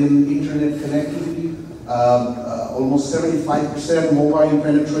 million internet connectivity, almost 75% mobile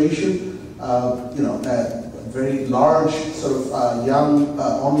penetration, very large sort of young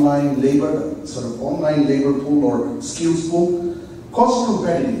online labor pool or skills pool. Cost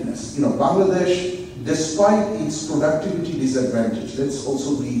competitiveness. Bangladesh, despite its productivity disadvantage, let's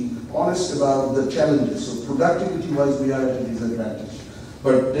also be honest about the challenges. So productivity-wise, we are at a disadvantage.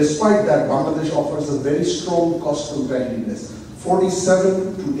 But despite that, Bangladesh offers a very strong cost competitiveness.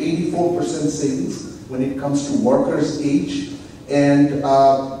 47 to 84% savings when it comes to workers' age, and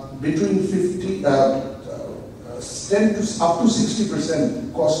between 10 to up to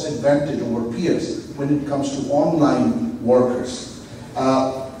 60% cost advantage over peers when it comes to online workers.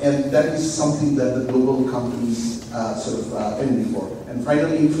 And that is something that the global companies envy for. And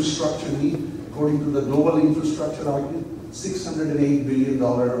finally, infrastructure need. According to the global infrastructure argument, $608 billion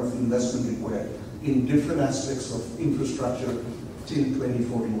of investment required in different aspects of infrastructure till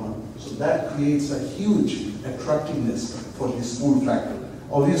 2041. So that creates a huge attractiveness for this pull factor.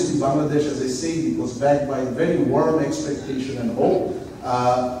 Obviously, Bangladesh, as I say, it was backed by very warm expectation and hope.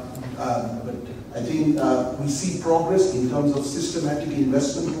 But I think we see progress in terms of systematic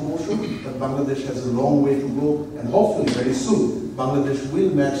investment promotion, but Bangladesh has a long way to go, and hopefully very soon, Bangladesh will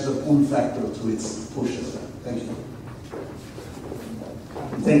match the pull factor through its push as well. Thank you.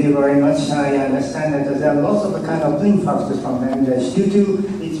 Thank you very much. I understand that there are lots of kind of pull factors from Bangladesh due to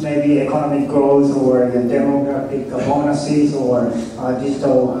its maybe economic growth or demographic bonuses or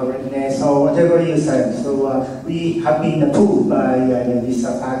digital readiness or whatever you said. So we have been pulled by this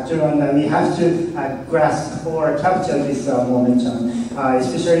factor, and we have to grasp or capture this momentum,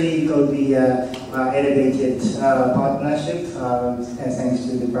 especially because the elevated partnership, thanks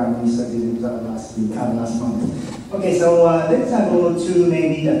to the Prime Minister did last month. Okay, so let's go to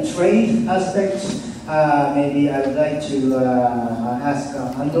maybe the trade aspect. Maybe I would like to ask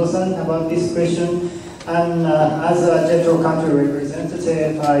Ando-san about this question. And as a JETRO country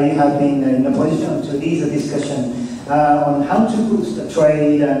representative, you have been in a position to lead the discussion on how to boost the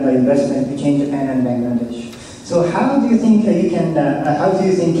trade and the investment between Japan and Bangladesh. So how do you think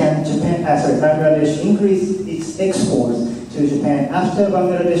Bangladesh increase its exports to Japan after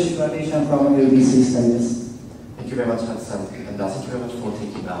Bangladesh graduation from LDC status? Thank you very much, Hatsan, and thank you very much for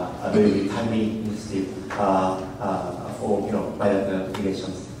taking a very timely initiative for bilateral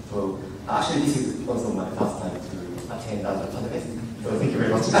relations. So actually, this is also my first time to attend as a panelist. So thank you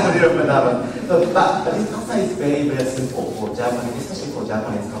very much. But this concept is very, very simple for Japanese, especially for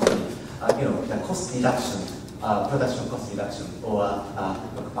Japanese companies. The cost reduction, production cost reduction, or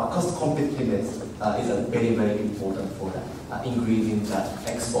cost competitiveness is a very, very important for the increasing the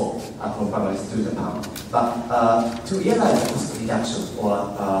export from Bangladesh to Japan. But to realize the cost reduction or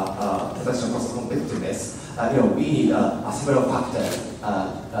production cost competitiveness, we need several factors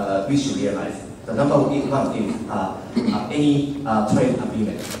we should realize. The number one is any trade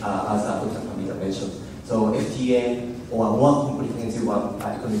agreement, as Dr. Fahmida mentioned. So FTA or more comprehensive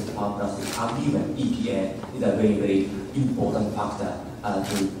economic partnership agreement, EPA, is a very, very important factor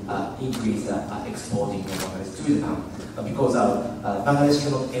to increase exporting from Bangladesh to Japan. Because Bangladesh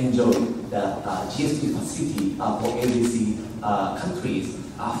cannot enjoy the GSP facility for LDC countries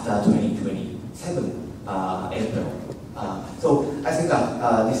after 2027 April. So I think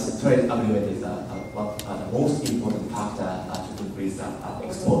this trade agreement is the most important factor to increase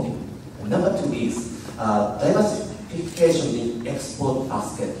exporting. And number two is diversification in export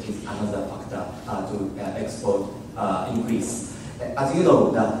basket is another factor to export increase. As you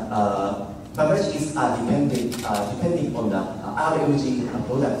know, Bangladesh is depending on the RMG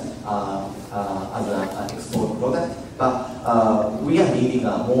product as an export product, but we are needing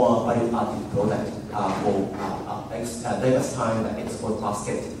a more value-added product for diversifying the export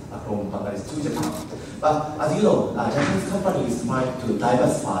basket from Bangladesh to Japan. But as you know, Japanese companies trying to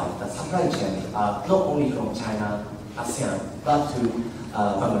diversify the supply chain not only from China, ASEAN, but to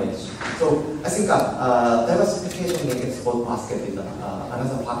Bangladesh. So I think diversification in export basket is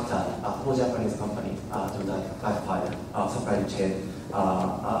another factor for Japanese companies to diversify supply chain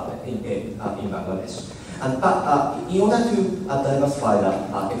in Bangladesh. But in order to diversify the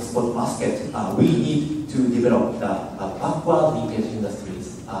export basket, we need to develop the backward linkage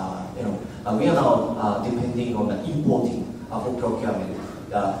industries. We are now depending on the importing for procurement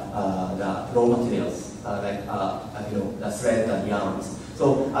the raw materials like the thread and yarns.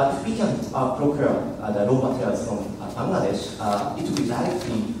 So if we can procure the raw materials from Bangladesh, it will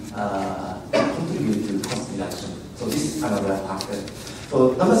directly contribute to cost reduction. So this is another factor.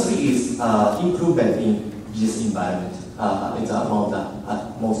 So number 3 is improvement in business environment. It's one of the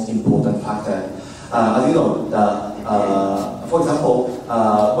most important factors. As you know, for example,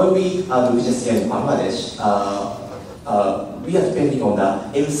 when we do business here in Bangladesh, we are depending on the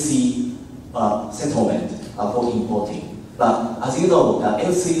LC settlement for importing. But as you know, the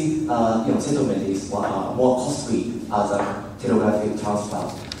LC settlement is more costly as a telegraphic transfer.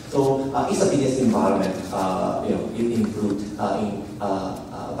 So if the business environment it improved in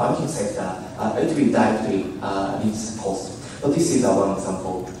banking sector, it will directly reduce cost. So this is one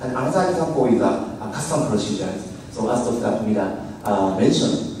example. And another example is custom procedures. So as Dr. Fahmida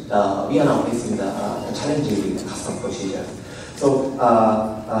mentioned, we are now facing the challenges in the custom procedures. So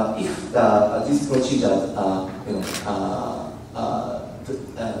if these procedures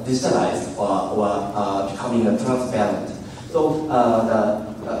digitalized or becoming transparent, so the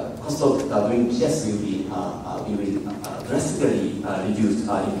cost of doing business will be drastically reduced in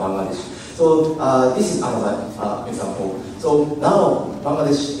Bangladesh. So this is another example. So now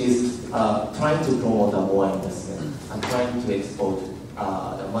Bangladesh is trying to promote more investment and trying to export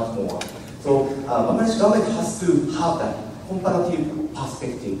much more. So Bangladesh government has to have that comparative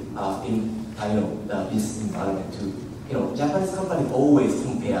perspective in the business environment too. Japanese companies always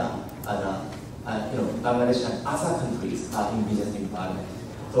compare Bangladesh and other countries in business environment.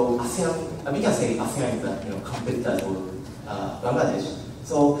 So ASEAN, we can say ASEAN is the competitor for Bangladesh.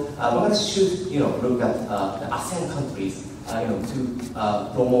 So Bangladesh should look at the ASEAN countries to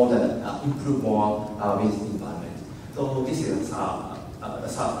promote and improve more business environment. So this is third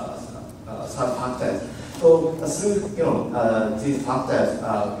factors. So through these factors,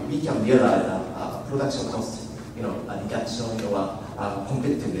 we can realize production cost reduction or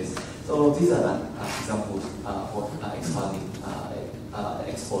competitiveness. So these are the examples for expanding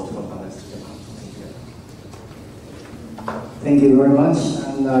export from Bangladesh to Japan. Thank you very much.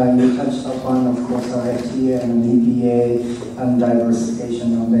 And you touched upon, of course, our FTA and EPA and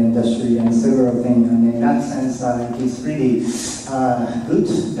diversification of the industry and several things. And in that sense, it is really good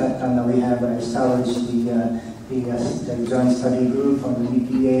that we have established the joint study group from the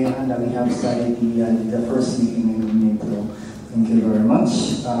EPA, and we have started the first meeting in April. Thank you very much.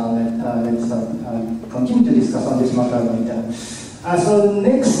 Let's continue to discuss on this matter later. So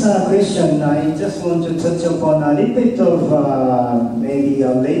next question, I just want to touch upon a little bit of maybe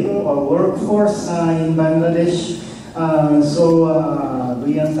a labor or workforce in Bangladesh.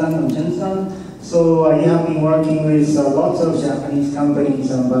 Bhuiyan-san and Jen-san, so you have been working with lots of Japanese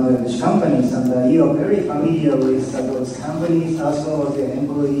companies and Bangladesh companies, and you are very familiar with those companies as well as their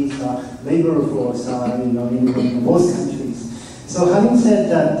employees, labor force, in both countries. So having said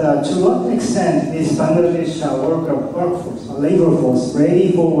that, to what extent is Bangladesh workforce, or labor force,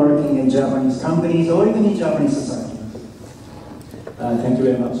 ready for working in Japanese companies or even in Japanese society? Thank you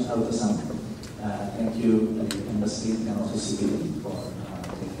very much, Haruta-san. Thank you, Embassy and also CPD for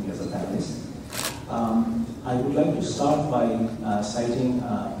taking me as a panelist. I would like to start by citing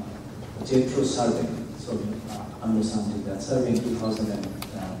JETRO survey. So Ando-san did that survey in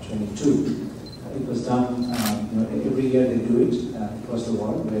 2022. It was done, every year they do it across the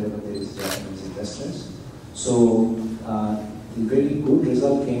world, wherever there is Japanese investors. So the very good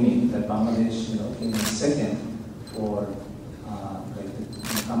result came in that Bangladesh, came in second for the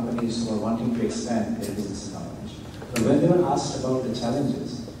companies who are wanting to expand their business in Bangladesh. But when they were asked about the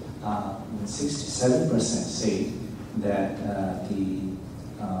challenges, 67% say that the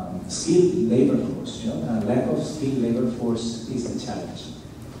skilled labor force, lack of skilled labor force is the challenge.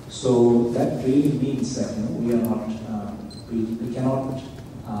 So that really means that we are not, we cannot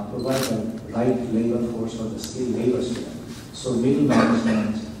provide the right labor force or the skilled labor to them. So middle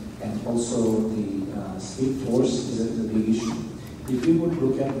management and also the skilled force is a big issue. If you would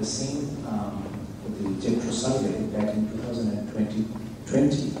look at the same the JETRO survey back in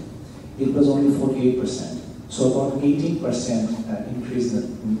 2020, it was only 48%. So about 18% increase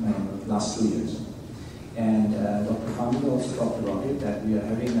in the last 2 years. And Dr. Fahmida also talked about it, that we are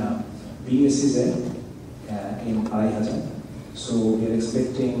having a BSZ in Arihajan. So we are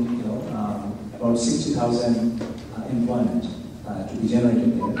expecting about 60,000 employment to be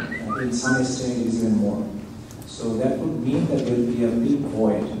generated there. In some estates it is even more. So So that would mean that there will be a big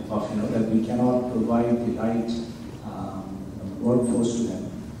void of, that we cannot provide the right workforce to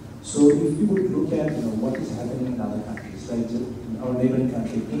them. So if you would look at, what is happening in other countries, like our neighboring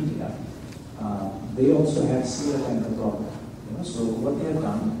country, India, they also have similar kind of problem. So what they have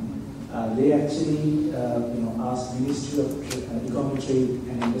done, they actually, asked Ministry of Economic Trade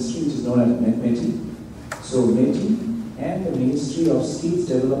and Industry, which is known as METI. So METI and the Ministry of Skills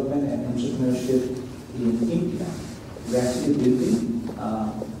Development and Entrepreneurship in India is actually building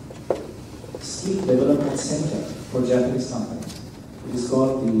Skill Development Center for Japanese companies. It is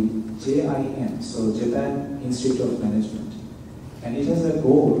called the JIM, so Japan Institute of Management. And it has a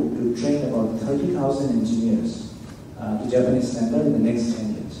goal to train about 30,000 engineers to Japanese standard in the next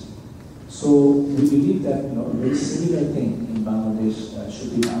 10 years. So we believe that a very similar thing in Bangladesh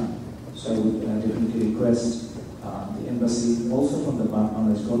should be done. So I would definitely request the embassy, also from the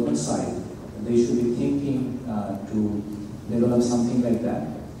Bangladesh government side, they should be thinking to develop something like that,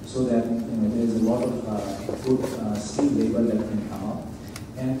 so that there is a lot of good skilled labor that can come up.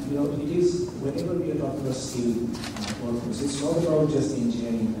 And it is, whenever we are talking about skilled workforce, it's not about just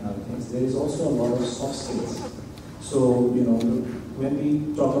engineering and other things. There is also a lot of soft skills. So when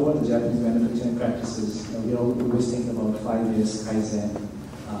we talk about the Japanese manufacturing practices, we always think about 5 years Kaizen,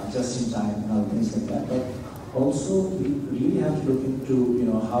 just in time and other things like that. But also, we really have to look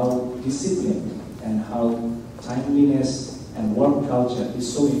into how discipline and how timeliness and work culture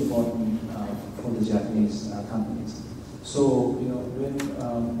is so important for the Japanese companies. So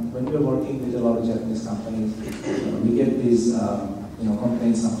when we are working with a lot of Japanese companies, we get these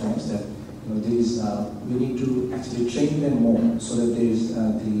complaints sometimes that we need to actually train them more, so that there is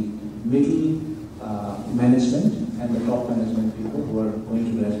the middle management and the top management people who are going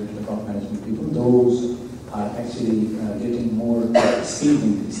to graduate to the top management people. Those are actually getting more skilled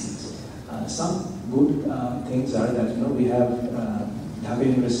in these things. Some good things are that we have Dhaka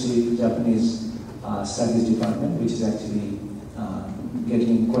University Japanese Studies Department, which is actually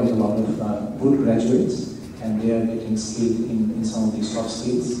getting quite a lot of good graduates, and they are getting skilled in some of these soft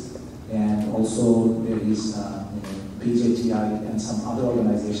skills. And also there is BJTI and some other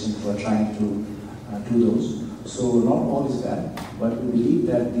organizations who are trying to do those. So not all is bad, but we believe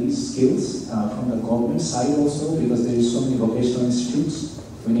that these skills from the government side also, because there is so many vocational institutes,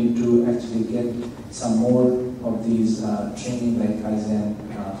 we need to actually get some more of these training like Kaizen,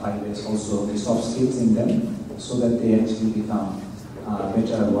 5 years, also the soft skills in them, so that they actually become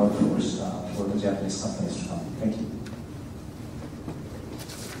better workforce for the Japanese companies to come. Thank you.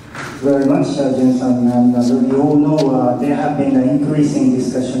 Very much, Jensen, and we all know there have been an increasing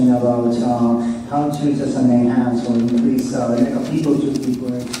discussion about how to just enhance or increase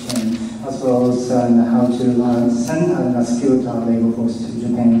people-to-people exchange, as well as how to send a skilled labor force to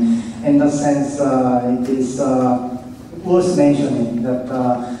Japan. In that sense, it is worth mentioning that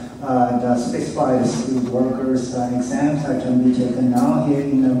the specified skilled workers exams can be taken now here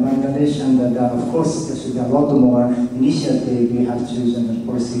in Bangladesh, and that of course there should be a lot more initiative we have to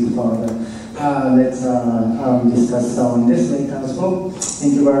proceed further. Let's discuss on this later as well.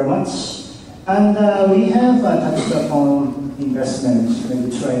 Thank you very much. And we have touched upon investment,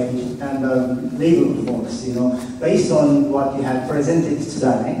 maybe trade, and labor force, based on what you have presented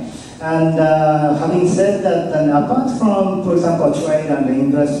today. And having said that, then apart from, for example, trade and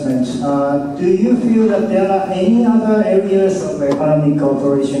investment, do you feel that there are any other areas of economic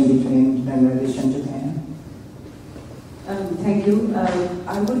cooperation between Bangladesh and Japan? Thank you.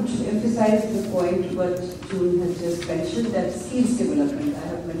 I would emphasize the point what June has just mentioned, that skills development. I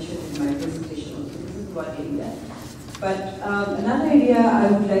have mentioned in my presentation also. This is one area. But another area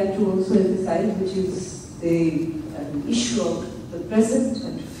I would like to also emphasize, which is the issue of the present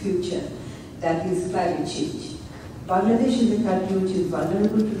and future, that is climate change. Bangladesh is a country which is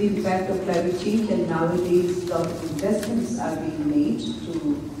vulnerable to the impact of climate change, and nowadays a lot of investments are being made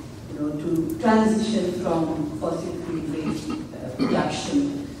to transition from fossil-fuel-based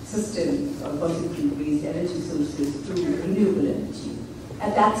production system or fossil-fuel-based energy sources to renewable energy.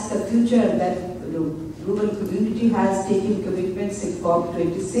 And that's the future, and that global community has taken commitments in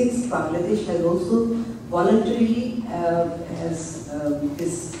COP26. Bangladesh has also voluntarily has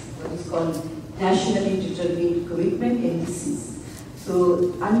this what is called nationally determined commitment, NDCs.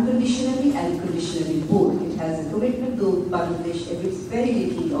 So unconditionally and conditionally both. It has a commitment, though Bangladesh emits very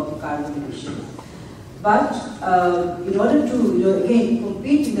little of carbon emissions. But in order to again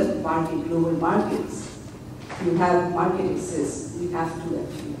compete in the market, global markets, to have market access, we have to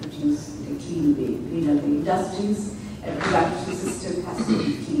actually produce in a clean way, greener way. Industries and production system has to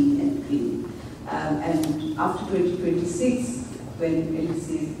be clean and green. And after 2026, when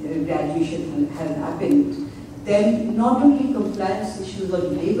LDC's graduation has happened, then not only compliance issues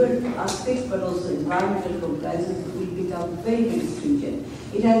on labor aspects, but also environmental compliance will become very, very stringent.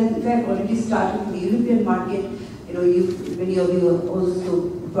 It has in fact already started in the European market. You know, many of you have also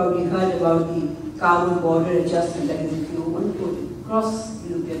probably heard about the carbon border adjustment. That is, if you want to cross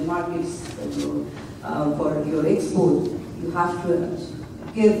European markets for your export, you have to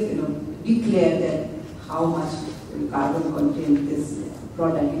declare that how much carbon content this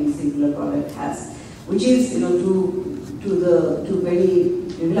product, any singular product has, which is, to many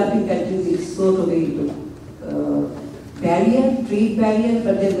developing countries, it's sort of a trade barrier,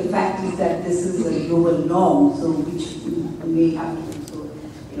 but then the fact is that this is a global norm, so which we may have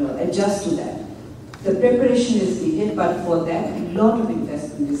to adjust to that. The preparation is needed, but for that, a lot of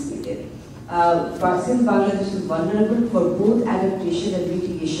investment is needed. Since Bangladesh is vulnerable, for both adaptation and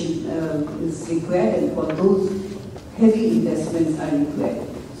mitigation is required, and for those heavy investments are required.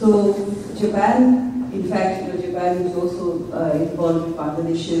 So Japan, in fact, Japan is also involved in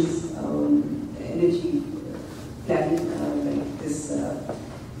Bangladesh's energy planning, like this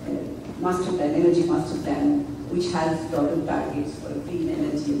energy master plan, which has a lot of targets for clean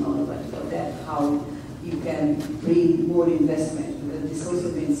energy and all of that. For that, how you can bring more investment, because this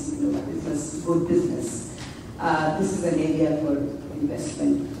also means business, good business. This is an area for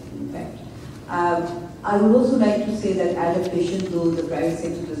investment, in fact. I would also like to say that adaptation, though the private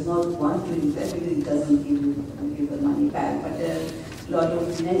sector does not want to invest because it doesn't give the money back, but there are a lot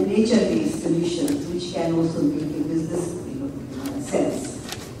of nature-based solutions which can also make a business sense.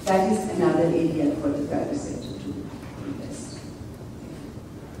 That is another area for the private sector to invest.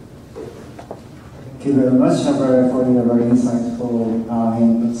 Thank you very much for your very insightful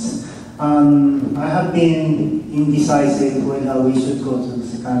inputs. I have been indecisive whether we should go to the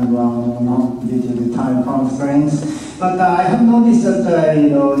second round or not due to the time constraints. But I have noticed that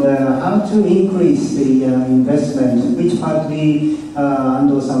how to increase the investment, which partly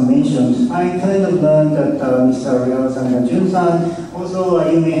Ando-san mentioned. I kind of learned that Mr. Reaz and Jun-san, also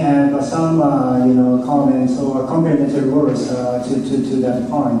you may have some comments or complementary words to that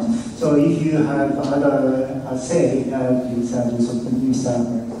point. So if you have other say, please do something,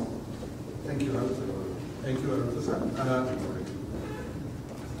 Mr. Thank you, Haruta. Thank you, Haruta-san.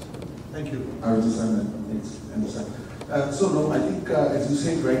 Thank you, Haruta-san, and thanks, Ando-san. I think, as you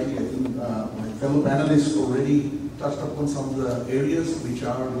said rightly, I think my fellow panelists already touched upon some of the areas which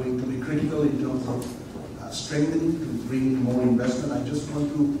are going to be critical in terms of strengthening to bring more investment. I just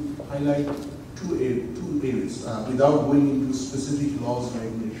want to highlight two areas without going into specific laws,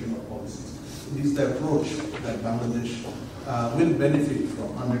 regulation, or policies. It is the approach that Bangladesh will benefit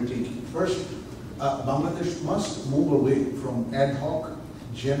from undertaking. First, Bangladesh must move away from ad hoc,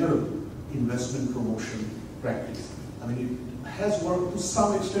 general investment promotion practice. I mean, it has worked to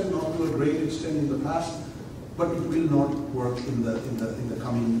some extent, not to a great extent in the past, but it will not work in the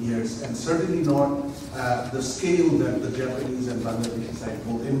coming years, and certainly not the scale that the Japanese and Bangladeshi side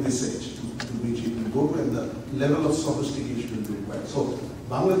both envisage to which it will go to, and the level of sophistication will be required. So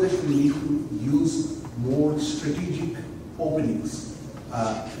Bangladesh will need to use more strategic openings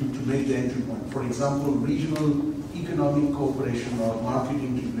to make the entry point. For example, regional economic cooperation or market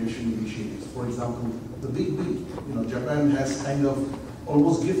integration initiatives. For example, the Big B. Japan has kind of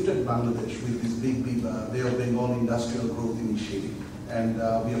almost gifted Bangladesh with this Big B, Bay of Bengal Industrial Growth Initiative. And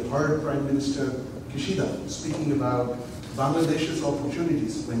we have heard Prime Minister Kishida speaking about Bangladesh's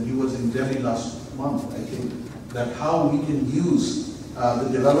opportunities when he was in Delhi last month, I think, that how we can use the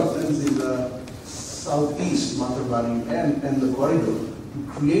developments in the southeast, Matarbari, and the corridor to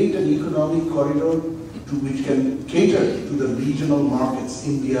create an economic corridor which can cater to the regional markets,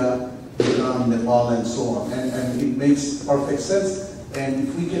 India, Vietnam, Nepal, and so on. And it makes perfect sense. And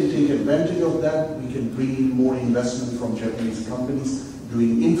if we can take advantage of that, we can bring in more investment from Japanese companies,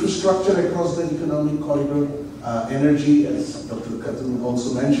 doing infrastructure across the economic corridor, energy, as Dr. Khatun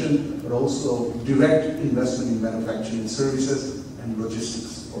also mentioned, but also direct investment in manufacturing services and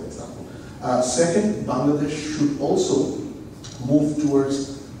logistics, for example. Second, Bangladesh should also move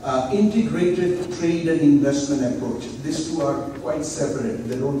towards integrated trade and investment approach. These two are quite separate.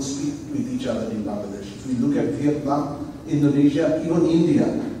 They don't speak with each other in Bangladesh. If we look at Vietnam, Indonesia, even India,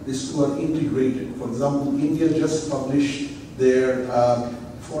 these two are integrated. For example, India just published their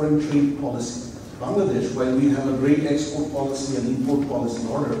foreign trade policy. Bangladesh, while we have a great export policy and import policy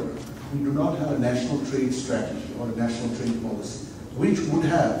order, we do not have a national trade strategy or a national trade policy, which would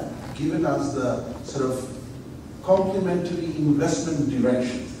have given us the sort of complementary investment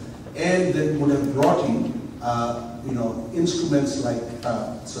directions, and that would have brought in instruments like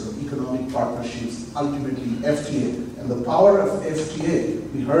sort of economic partnerships, ultimately FTA. And the power of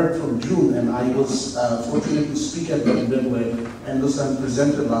FTA, we heard from June, and I was fortunate to speak at the event where Ando-san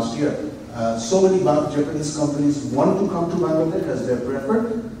presented last year. So many Japanese companies want to come to Bangladesh as their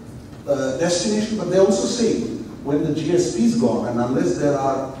preferred destination, but they also say when the GSP is gone, and unless there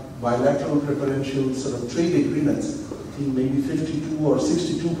are bilateral preferential sort of trade agreements, I think maybe 52 or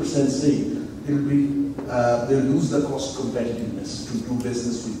 62% say they'll lose the cost competitiveness to do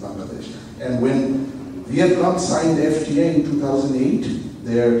business with Bangladesh. And when Vietnam signed FTA in 2008,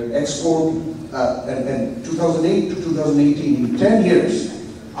 their export, and 2008 to 2018, in 10 years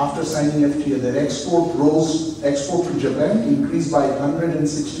after signing FTA, their export to Japan increased by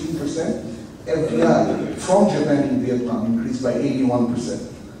 116%, FDI from Japan in Vietnam increased by 81%.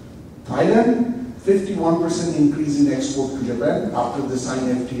 Thailand, 51% increase in export to Japan after they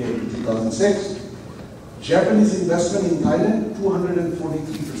signed FTA in 2006. Japanese investment in Thailand,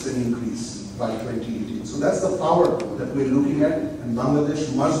 243% increase by 2018. So that's the power that we're looking at, and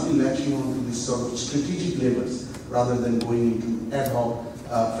Bangladesh must be latching onto these sort of strategic levers rather than going into ad hoc,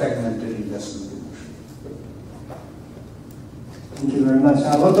 fragmented investment promotion. Thank you very much.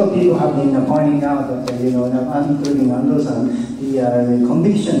 A lot of people have been pointing out that, including Ando-san, the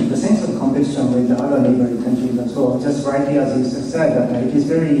conviction, the sense of conviction with the other neighboring countries as well. Just rightly, as you said, that it is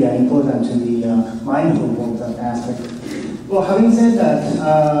very important to be mindful of that aspect. Well, having said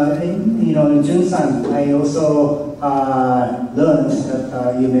that, in Jun-san, I also learned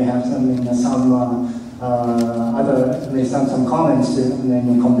that you may have some comments to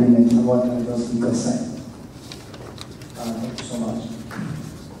compliment what those speakers said. Thank you so much.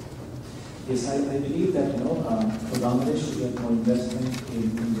 Yes, I believe that for Bangladesh to get more investment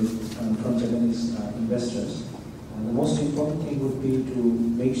from Japanese investors, the most important thing would be to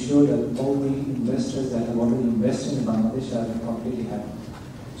make sure that all the investors that have already invested in Bangladesh are completely happy.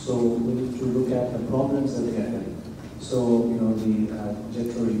 So we need to look at the problems that they are having. So the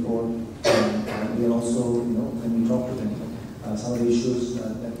JETRO report, and we are also when we talk to them, some of the issues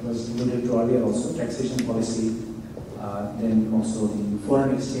that was alluded to earlier also, taxation policy, then also the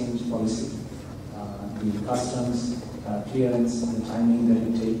foreign exchange policy, the customs clearance, the timing that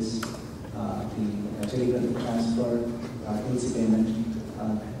it takes, the telegraphic transfer, LC payment.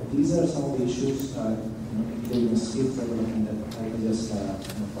 These are some of the issues, including the skills development that I just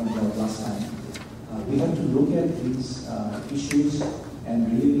pointed out last time. We have to look at these issues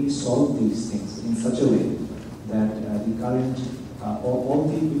and really solve these things in such a way that the current, all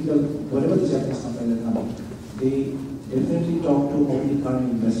the people, whatever the Japanese companies are coming, they definitely talk to all the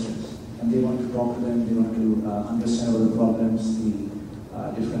current investors, and they want to talk to them, they want to understand all the problems, the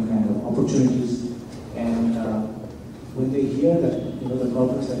different kind of opportunities, and when they hear that the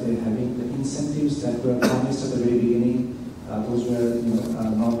problems that they're having, the incentives that were promised at the very beginning, those were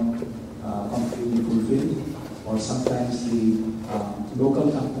not completely fulfilled, or sometimes the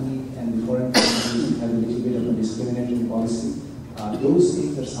local company and the foreign companies have a little bit of a discriminatory policy. Those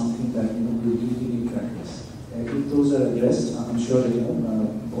things are something that we really need to address. If those are addressed, I'm sure that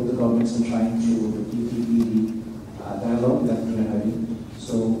all the governments are trying to keep the dialogue that we are having.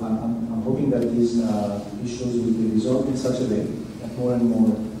 So I'm hoping that these issues will be resolved in such a way that more and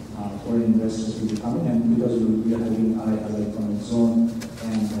more foreign investors will be coming, and because we are having our economic zone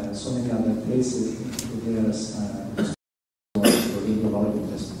and so many other places, there is a lot of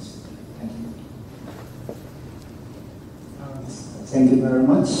investments. Thank you. Thank you very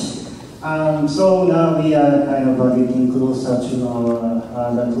much. So now we are kind of getting closer to our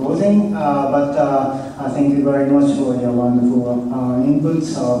the closing, but thank you very much for your wonderful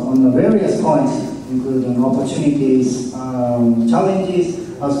inputs on the various points, including opportunities, challenges,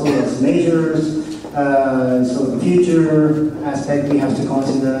 as well as measures, so the future aspect we have to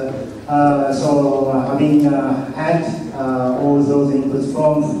consider. So having had all those inputs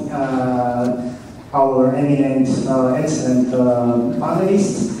from our eminent, excellent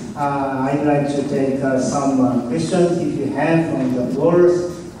panelists, I'd like to take some questions if you have from the floors.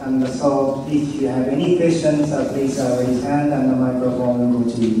 And so if you have any questions, please raise your hand and the microphone will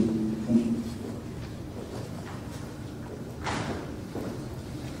go to you. Thank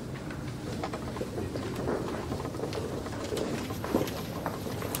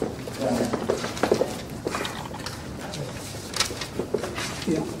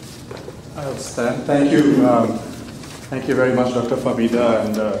you. I'll stand. Thank you. Thank you very much, Dr. Fahmida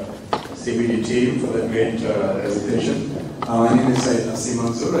and CPD team for the great presentation. My name is Syed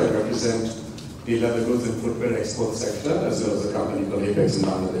Yusuf Saadat. I represent the leather goods and footwear export sector as well as a company called Apex in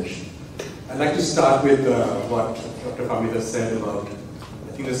Bangladesh. I'd like to start with what Dr. Fahmida said about,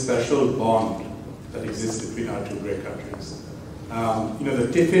 I think, the special bond that exists between our two great countries. The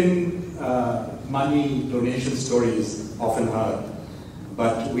tiffin money donation story is often heard,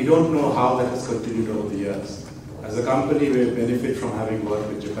 but we don't know how that has continued over the years. As a company, we benefit from having worked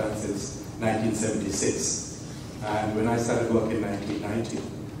with Japan since 1976, and when I started work in 1990.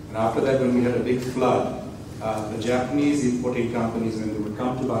 And after that, when we had a big flood, the Japanese importing companies, when they would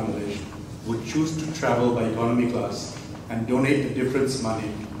come to Bangladesh, would choose to travel by economy class and donate the difference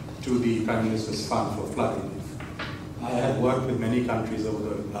money to the Prime Minister's Fund for flood relief. I have worked with many countries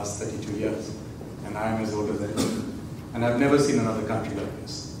over the last 32 years, and I am as old as anyone. And I've never seen another country like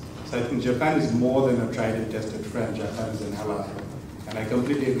this. So I think Japan is more than a tried and tested friend. Japan is an ally. And I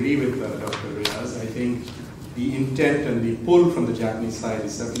completely agree with Dr. Reaz. I think the intent and the pull from the Japanese side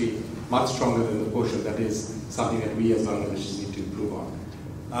is certainly much stronger than the push, and that is something that we as Bangladeshis need to improve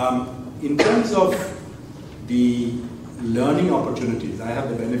on. In terms of the learning opportunities, I have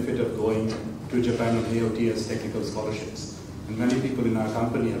the benefit of going to Japan on AOTS technical scholarships, and many people in our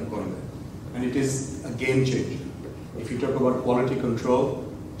company are going there. And it is a game changer. If you talk about quality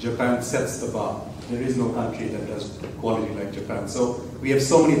control, Japan sets the bar. There is no country that does quality like Japan. So we have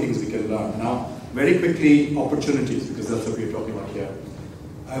so many things we can learn. Now, very quickly, opportunities, because that's what we're talking about here.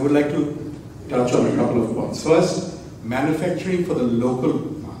 I would like to touch on a couple of points. First, manufacturing for the local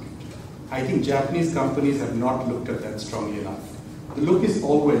market. I think Japanese companies have not looked at that strongly enough. The look is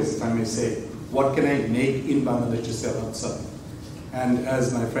always, if I may say, what can I make in Bangladesh to sell outside? And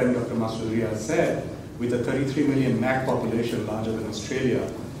as my friend Dr. Masrur Reaz said, with a 33 million MAC population larger than Australia,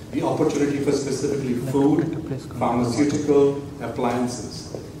 the opportunity for specifically food, pharmaceutical,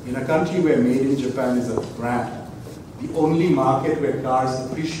 appliances. In a country where made in Japan is a brand, the only market where cars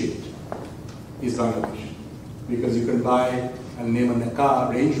appreciate is Bangladesh. Because you can buy and name a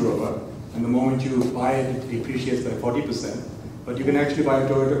car, Range Rover, and the moment you buy it, it depreciates by 40%. But you can actually buy a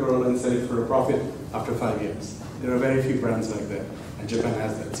Toyota Corolla and sell it for a profit after 5 years. There are very few brands like that, and Japan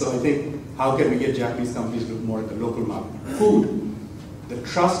has that. So I think, how can we get Japanese companies to look more at the local market? Food. The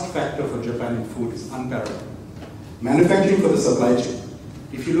trust factor for Japan in food is unparalleled. Manufacturing for the supply chain.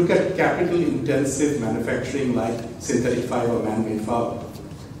 If you look at capital-intensive manufacturing like synthetic fiber, man-made fiber,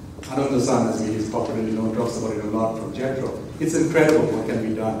 Ananda-san, as he is popularly known, talks about it a lot from JETRO. It's incredible what can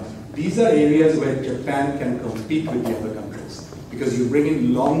be done. These are areas where Japan can compete with the other countries because you bring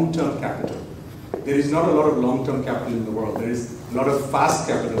in long-term capital. There is not a lot of long-term capital in the world. There is a lot of fast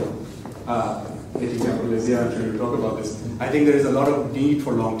capital. Capital is here, I'm sure you'll talk about this. I think there is a lot of need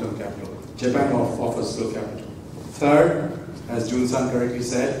for long-term capital. Japan offers slow capital. Third, as Jun-san correctly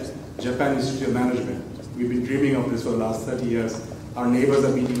said, Japan Institute of Management. We've been dreaming of this for the last 30 years. Our neighbors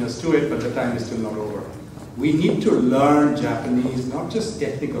are beating us to it, but the time is still not over. We need to learn Japanese, not just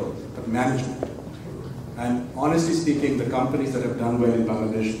technical, but management. And honestly speaking, the companies that have done well in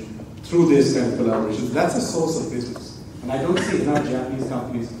Bangladesh through this kind of collaboration, that's a source of business. And I don't see enough Japanese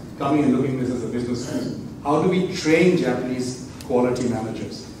companies coming and looking at this as a business tool. How do we train Japanese quality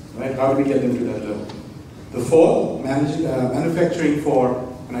managers? Right? How do we get them to that level? The fourth, manufacturing for,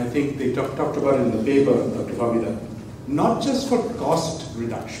 and I think they talked about it in the paper, Dr. Fahmida, not just for cost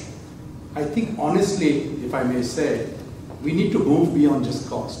reduction. I think honestly, if I may say, we need to move beyond just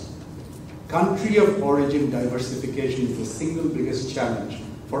cost. Country of origin diversification is the single biggest challenge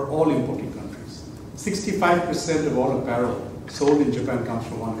for all importing countries. 65% of all apparel sold in Japan comes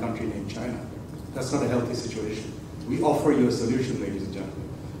from one country named China. That's not a healthy situation. We offer you a solution, ladies and gentlemen.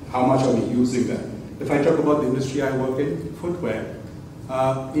 How much are we using that? If I talk about the industry I work in, footwear,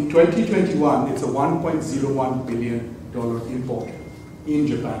 in 2021, it's a $1.01 billion import in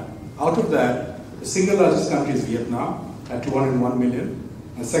Japan. Out of that, the single largest country is Vietnam at 201 million.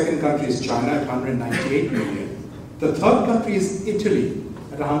 The second country is China at 198 million. The third country is Italy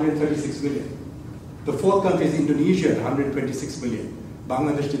at 136 million. The fourth country is Indonesia at 126 million.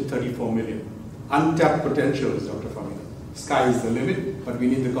 Bangladesh did 34 million. Untapped potential, as Dr. Fahmida. Sky is the limit, but we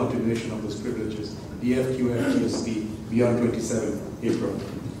need the continuation of those privileges. DFQF, GSP, beyond 26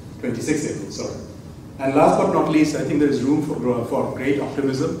 April, sorry. And last but not least, I think there is room for great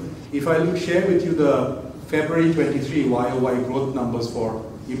optimism. If I share with you the February 23 YOY growth numbers for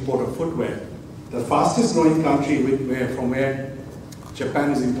import of footwear, the fastest growing country from where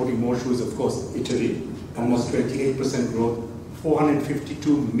Japan is importing more shoes, of course, Italy, almost 28% growth,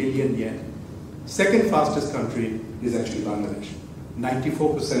 452 million yen. Second fastest country is actually Bangladesh,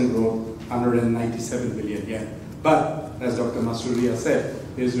 94% growth, 197 million yen. But, as Dr. Masrur Reaz said,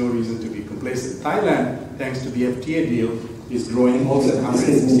 there is no reason to be complacent. Thailand, thanks to the FTA deal, is growing also at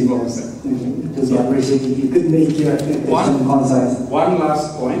 164%. Because I appreciate if you could make your expectation concise. One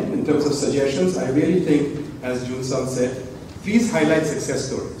last point, in terms of suggestions, I really think, as Jun-san said, please highlight success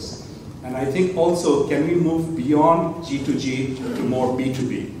stories. And I think also, can we move beyond G2G to more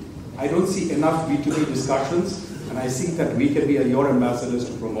B2B? I don't see enough B2B discussions, and I think that we can be your ambassadors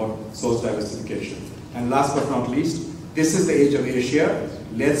to promote source diversification. And last but not least, this is the age of Asia.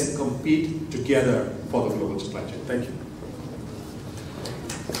 Let's compete together for the global supply chain. Thank you.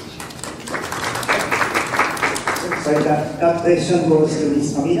 So that question goes to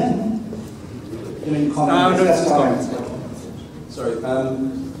Ms. Fahmida. You mean comments? Sorry.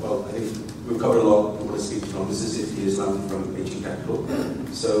 Well, I think we've covered a lot. I want to speak from Mississippi, Islam from Beijing capital.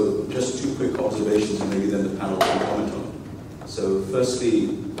 So just two quick observations, and maybe then the panel can comment on it. So firstly,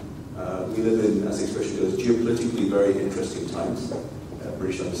 we live in, as the expression goes, geopolitically very interesting times.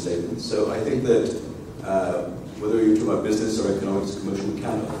 British understatement. So I think that whether you're talking about business or economics, commercial, we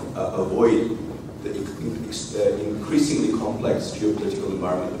can't avoid the increasingly complex geopolitical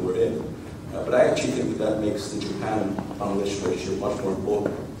environment that we're in. But I actually think that makes the Japan-Bangladesh relationship much more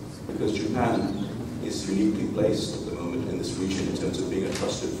important, because Japan is uniquely placed at the moment in this region in terms of being a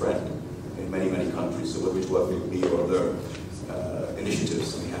trusted friend in many, many countries. So whether it's WFP or other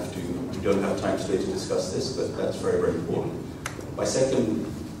initiatives, we don't have time today to discuss this, but that's very, very important. My second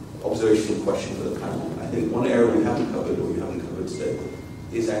observation and question for the panel, I think one area we haven't covered, or we haven't covered today,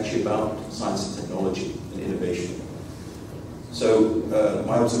 is actually about science and technology and innovation. So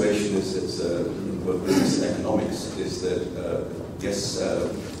my observation is that both business and economics is that, yes,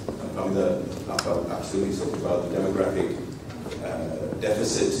 Fahmida absolutely talked about the demographic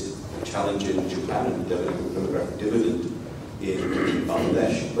deficit challenge in Japan and the demographic dividend in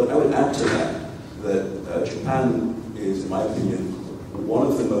Bangladesh. But I would add to that Japan is, in my opinion, one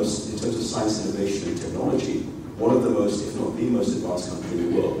of the most, in terms of science, innovation, and technology, one of the most, if not the most advanced country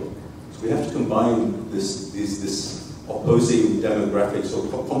in the world. So we have to combine this opposing demographics or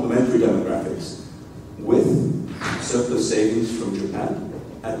complementary demographics with surplus savings from Japan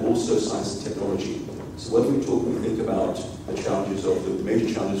and also science and technology. So when we think about the challenges of the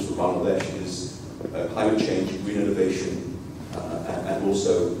major challenges for Bangladesh is climate change, green innovation, and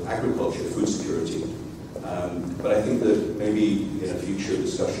also agriculture, food security. But I think that maybe in a future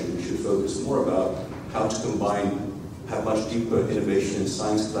discussion we should focus more about how to combine, have much deeper innovation in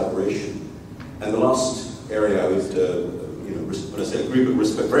science collaboration. And the last area I would, when I say agree but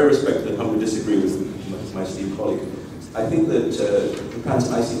respect, very respected and humbly disagree with my esteemed colleague, I think that Japan's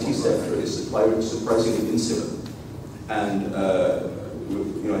ICT sector is surprisingly insular. And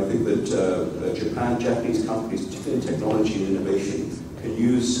I think that Japanese companies, particularly in technology and innovation, can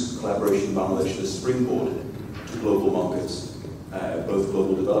use collaboration in Bangladesh as a springboard to global markets, both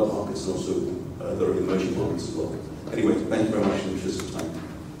global developed markets and also other emerging markets as well. Anyway, thank you very much for the interest of time.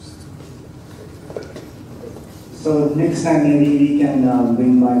 So next time maybe we can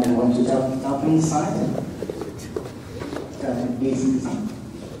bring back one to the Japanese side.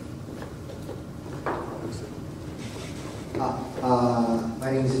 My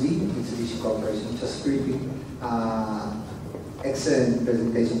name is Lee, Mitsubishi Corporation. Just briefly, excellent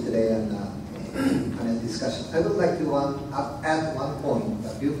presentation today and panel discussion. I would like to add one point,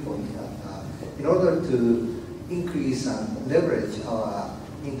 a viewpoint, that in order to increase and leverage our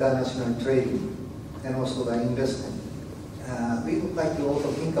international trading and also the investment, we would like to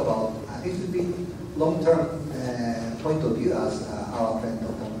also think about a little bit long-term point of view, as our friend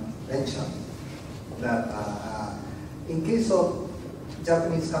Dr. mentioned, that in case of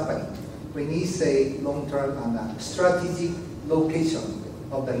Japanese company, when we say long-term and strategic location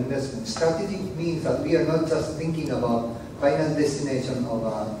of the investment, strategic means that we are not just thinking about final destination of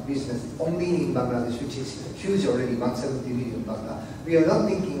our business only in Bangladesh, which is huge already, 170 million, but we are not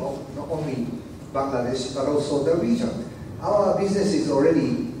thinking of not only Bangladesh, but also the region. Our business is already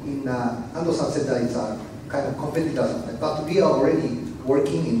in, Ando-san said that it's a kind of competitors, but we are already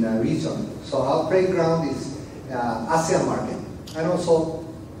working in the region. So our playground is ASEAN market, and also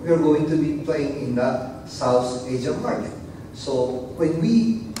we are going to be playing in the South Asian market. So when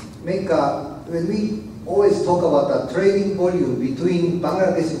we always talk about the trading volume between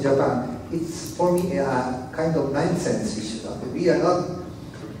Bangladesh and Japan, it's for me a kind of nonsense issue. We are not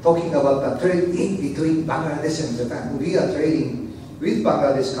talking about the trade between Bangladesh and Japan. We are trading with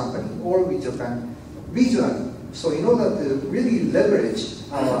Bangladesh company or with Japan regionally. So in order to really leverage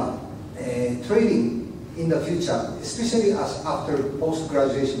our trading in the future, especially as after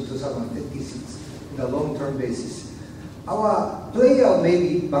post-graduation 2056, in the long-term basis, our player may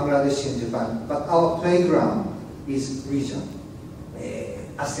be Bangladesh and Japan, but our playground is region,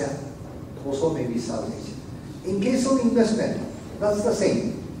 ASEAN, also maybe South Asia. In case of investment, that's the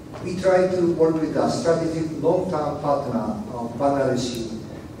same. We try to work with a strategic long-term partner of Bangladesh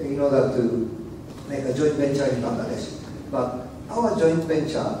in order to make a joint venture in Bangladesh. But our joint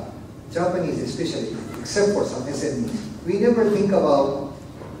venture Japanese especially, except for some SMEs, we never think about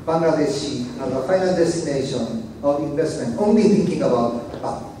Bangladeshi as a final destination of investment, only thinking about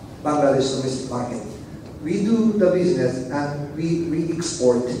Bangladesh domestic market. We do the business and we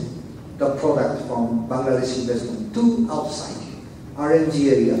export the product from Bangladesh investment to outside.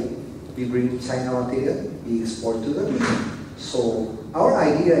 RMG area, we bring China material, we export to the region. So our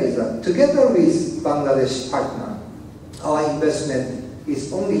idea is that together with Bangladesh partner, our investment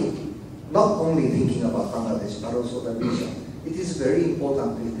is not only thinking about Bangladesh, but also the region. It is very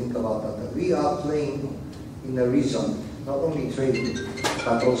important to think about that we are playing in the region, not only trading,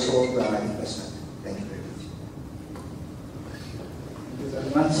 but also the investment. Thank you very much. Thank you very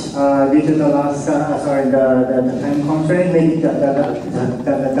much. Due to the last, the time constraint, maybe the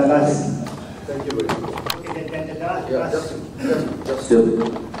last. Thank you very much. Yeah, just a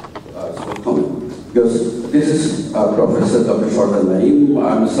comment. Because this is Professor Dr. Fahmida.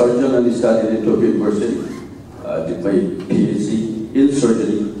 I'm a surgeon and studied in Tokyo University. Did my PhD in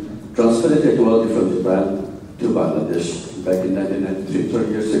surgery, transferred technology from Japan to Bangladesh back in 1993,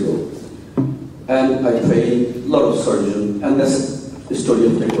 30 years ago. And I trained a lot of surgeons, and that's the story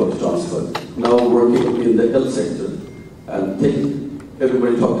of technology transfer. Now working in the health sector, and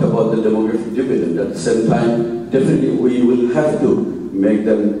everybody talked about the demographic dividend. At the same time, definitely we will have to make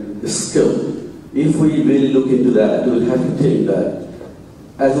them skilled. If we really look into that, we will have to take that.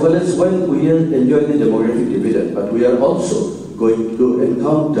 As well as when we are enjoying the demographic dividend, but we are also going to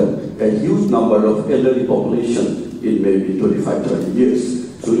encounter a huge number of elderly population in maybe 25, 30 years.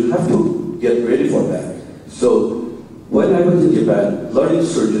 So we'll have to get ready for that. So when I was in Japan, learning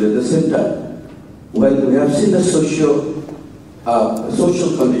surgery at the same time, when we have seen the social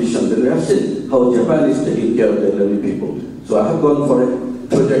condition, then we have seen how Japan is taking care of the elderly people. So I have gone for a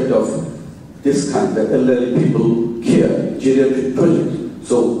project of this kind, the elderly people care, geriatric project.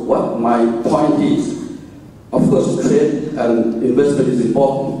 So what my point is, of course trade and investment is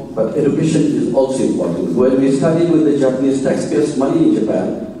important, but education is also important. When we studied with the Japanese taxpayers' money in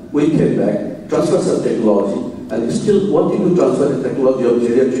Japan, we came back, transferred some technology, and still wanting to transfer the technology of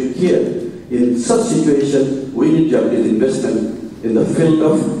geriatric care. In such situation, we need Japanese investment in the field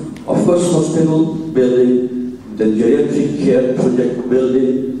of course, hospital building, the geriatric care project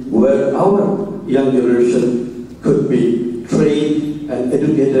building, where our young generation could be trained and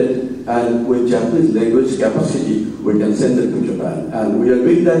educated, and with Japanese language capacity, we can send them to Japan. And we are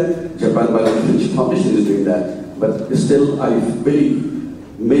doing that. Japan Bangladesh Foundation is doing that. But still, I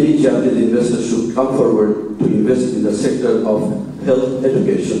believe many Japanese investors should come forward to invest in the sector of health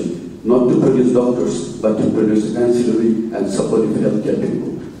education, not to produce doctors, but to produce ancillary and supportive healthcare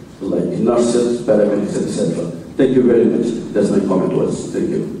people, like nurses, paramedics, etc. Thank you very much. That's my comment was. Thank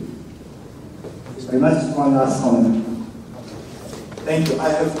you. Very much. One last comment. Thank you. I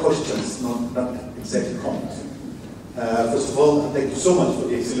have questions, not exactly comments. First of all, thank you so much for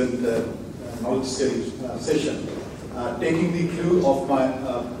the excellent knowledge-sharing session. Taking the clue of my,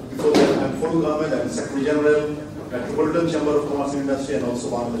 before that, I'm Forthcoming Ahmed, I'm Secretary General, Metropolitan Chamber of Commerce and Industry, and also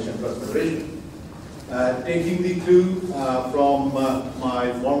Bangladesh and Japanese Federation. Taking the clue from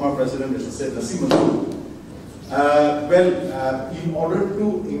my former president, Mr. Syed Yusuf Saadat. In order to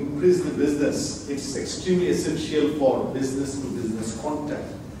increase the business, it's extremely essential for business-to-business contact.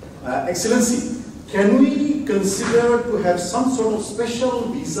 Excellency, can we consider to have some sort of special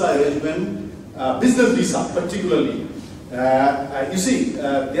visa arrangement, business visa particularly? You see,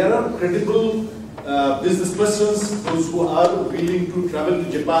 there are credible business persons, those who are willing to travel to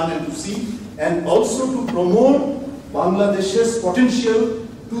Japan and to see, and also to promote Bangladesh's potential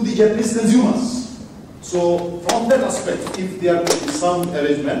to the Japanese consumers. So from that aspect, if there could be some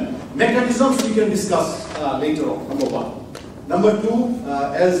arrangement, mechanisms we can discuss later on, number one. Number two,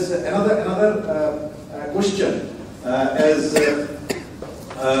 as another question, as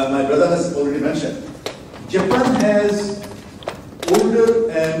my brother has already mentioned, Japan has older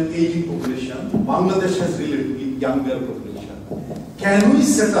and aging population. Bangladesh has relatively younger population. Can we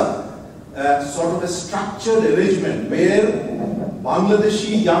set up sort of a structured arrangement where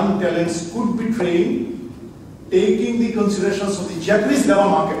Bangladeshi young talents could be trained, taking the considerations of the Japanese labor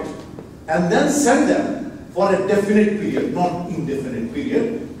market, and then send them for a definite period, not indefinite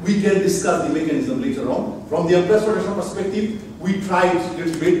period? We can discuss the mechanism later on. From the employers' protection perspective, we tried a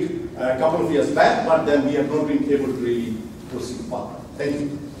little bit a couple of years back, but then we have not been able to really proceed further. Thank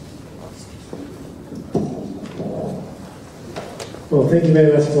you. Well, thank you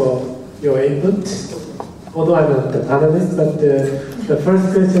very much for your input. Although I'm not the panelist, but the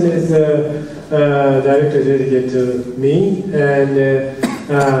first question is directly dedicated to me, and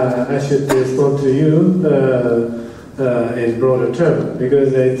I should respond to you in broader term,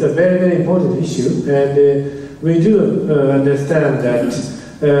 because it's a very, very important issue, and we do understand that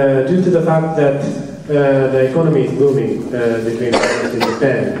due to the fact that the economy is booming between Bangladesh and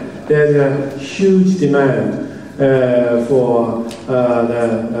Japan, there's a huge demand for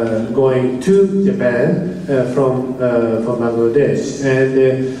going to Japan from Bangladesh, and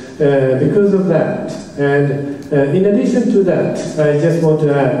because of that, and in addition to that, I just want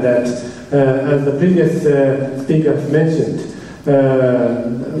to add that as the previous speaker mentioned,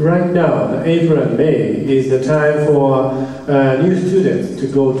 right now, April and May is the time for new students to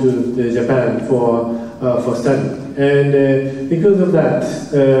go to Japan for study, and because of that,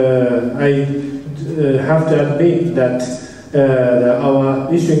 I have to admit that our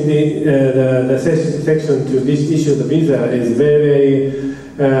issuing the section to issue the visa is very,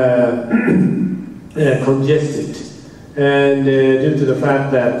 very congested, and due to the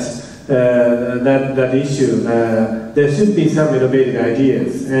fact that that issue, there should be some innovative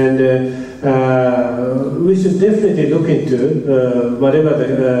ideas, and we should definitely look into whatever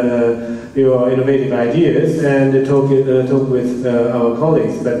your innovative ideas and talk with our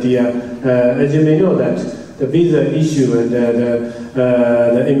colleagues. But as you may know, that the visa issue and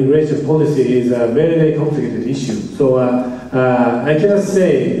the immigration policy is a very, very complicated issue. So I cannot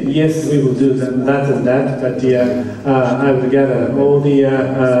say yes, we will do that and that, but I will gather all the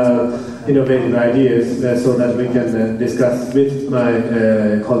innovative ideas so that we can discuss with my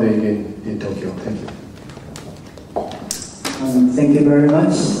colleague in Tokyo. Thank you. Thank you very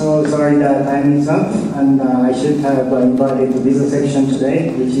much. So sorry that time is up, and I should have invited the visa section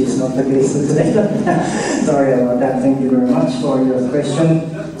today, which is not the case today. Sorry about that. Thank you very much for your question.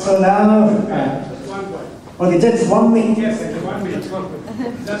 So now, okay, just 1 minute. Yes, 1 minute.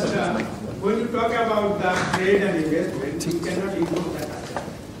 Just when you talk about the trade and investment, you cannot ignore that aspect.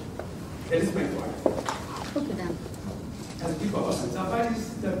 That is my point. Okay, then. As because Japan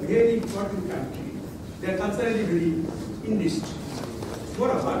is a very important country, they are culturally very enriched.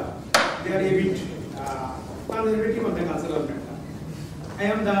 Moreover, they are a bit conservative on the cultural matter. I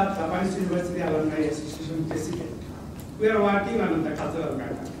am the Japanese University Alumni Association President. We are working on the cultural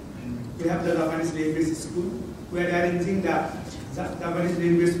matter. We have the Japanese language school. We are arranging the Japanese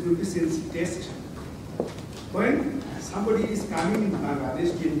language proficiency test. When somebody is coming in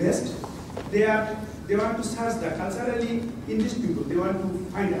Bangladesh to invest, they want to search the culturally enriched people. They want to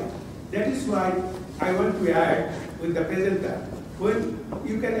find out. That is why I want to add with the presenter, when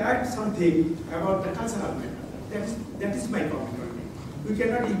you can add something about the cultural matter. That is my comment on it. We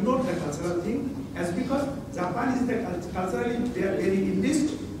cannot ignore the cultural thing, as because Japan is the culturally they are very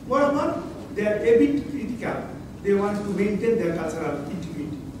enriched. Moreover, they are a bit critical. They want to maintain their cultural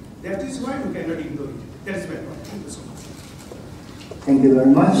integrity. That is why we cannot ignore it. That is my point. Thank you so much. Thank you very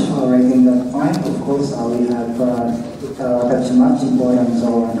much for raising that point. Of course, we have touched much importance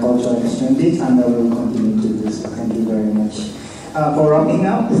on cultural exchanges, and we will continue to do so. Thank you very much. For wrapping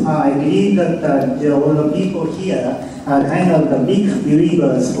up, I believe that all the people here are kind of the big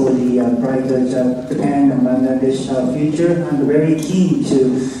believers for the brighter Japan and Bangladesh future, and very keen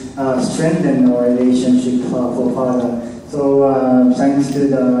to strengthen our relationship for further. So thanks to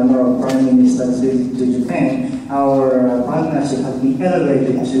the Honorable Prime Minister's visit to Japan, our partnership has been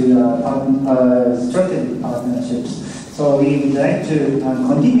elevated to strategic partnerships. So we would like to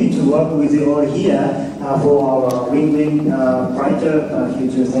continue to work with you all here for our win-win brighter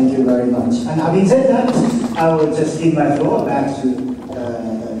future. Thank you very much. And having said that, I will just give my floor back to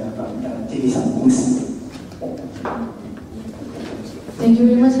TV-san. Thank you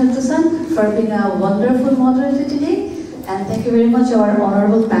very much, Haruta-san, for being a wonderful moderator today. And thank you very much our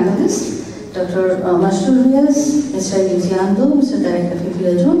honorable panelists, Dr. Masrur Reaz, Mr. Yuji Ando, Mr Tareq Rafi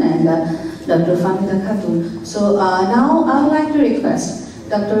Bhuiyan, and Dr. Fahmida Khatun. So now I would like to request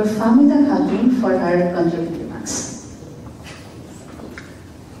Dr. Fahmida Khatun for her contributory remarks.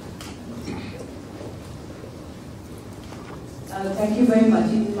 Thank you very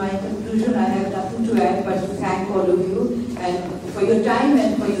much. In my conclusion, I have nothing to add but to thank all of you and for your time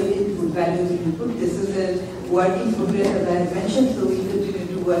and for your input, valuable input. This is a work in progress, as I have mentioned, so we continue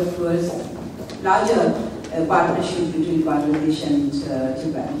to work towards larger partnership between Bangladesh and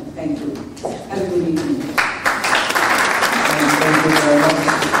Japan. Thank you. Have a good evening. Thank you very much.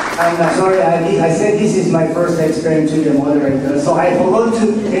 I'm sorry, I said this is my first experience with the moderator, so I forgot to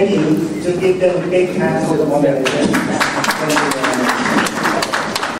tell you to give them big hands for the moderator. Thank you.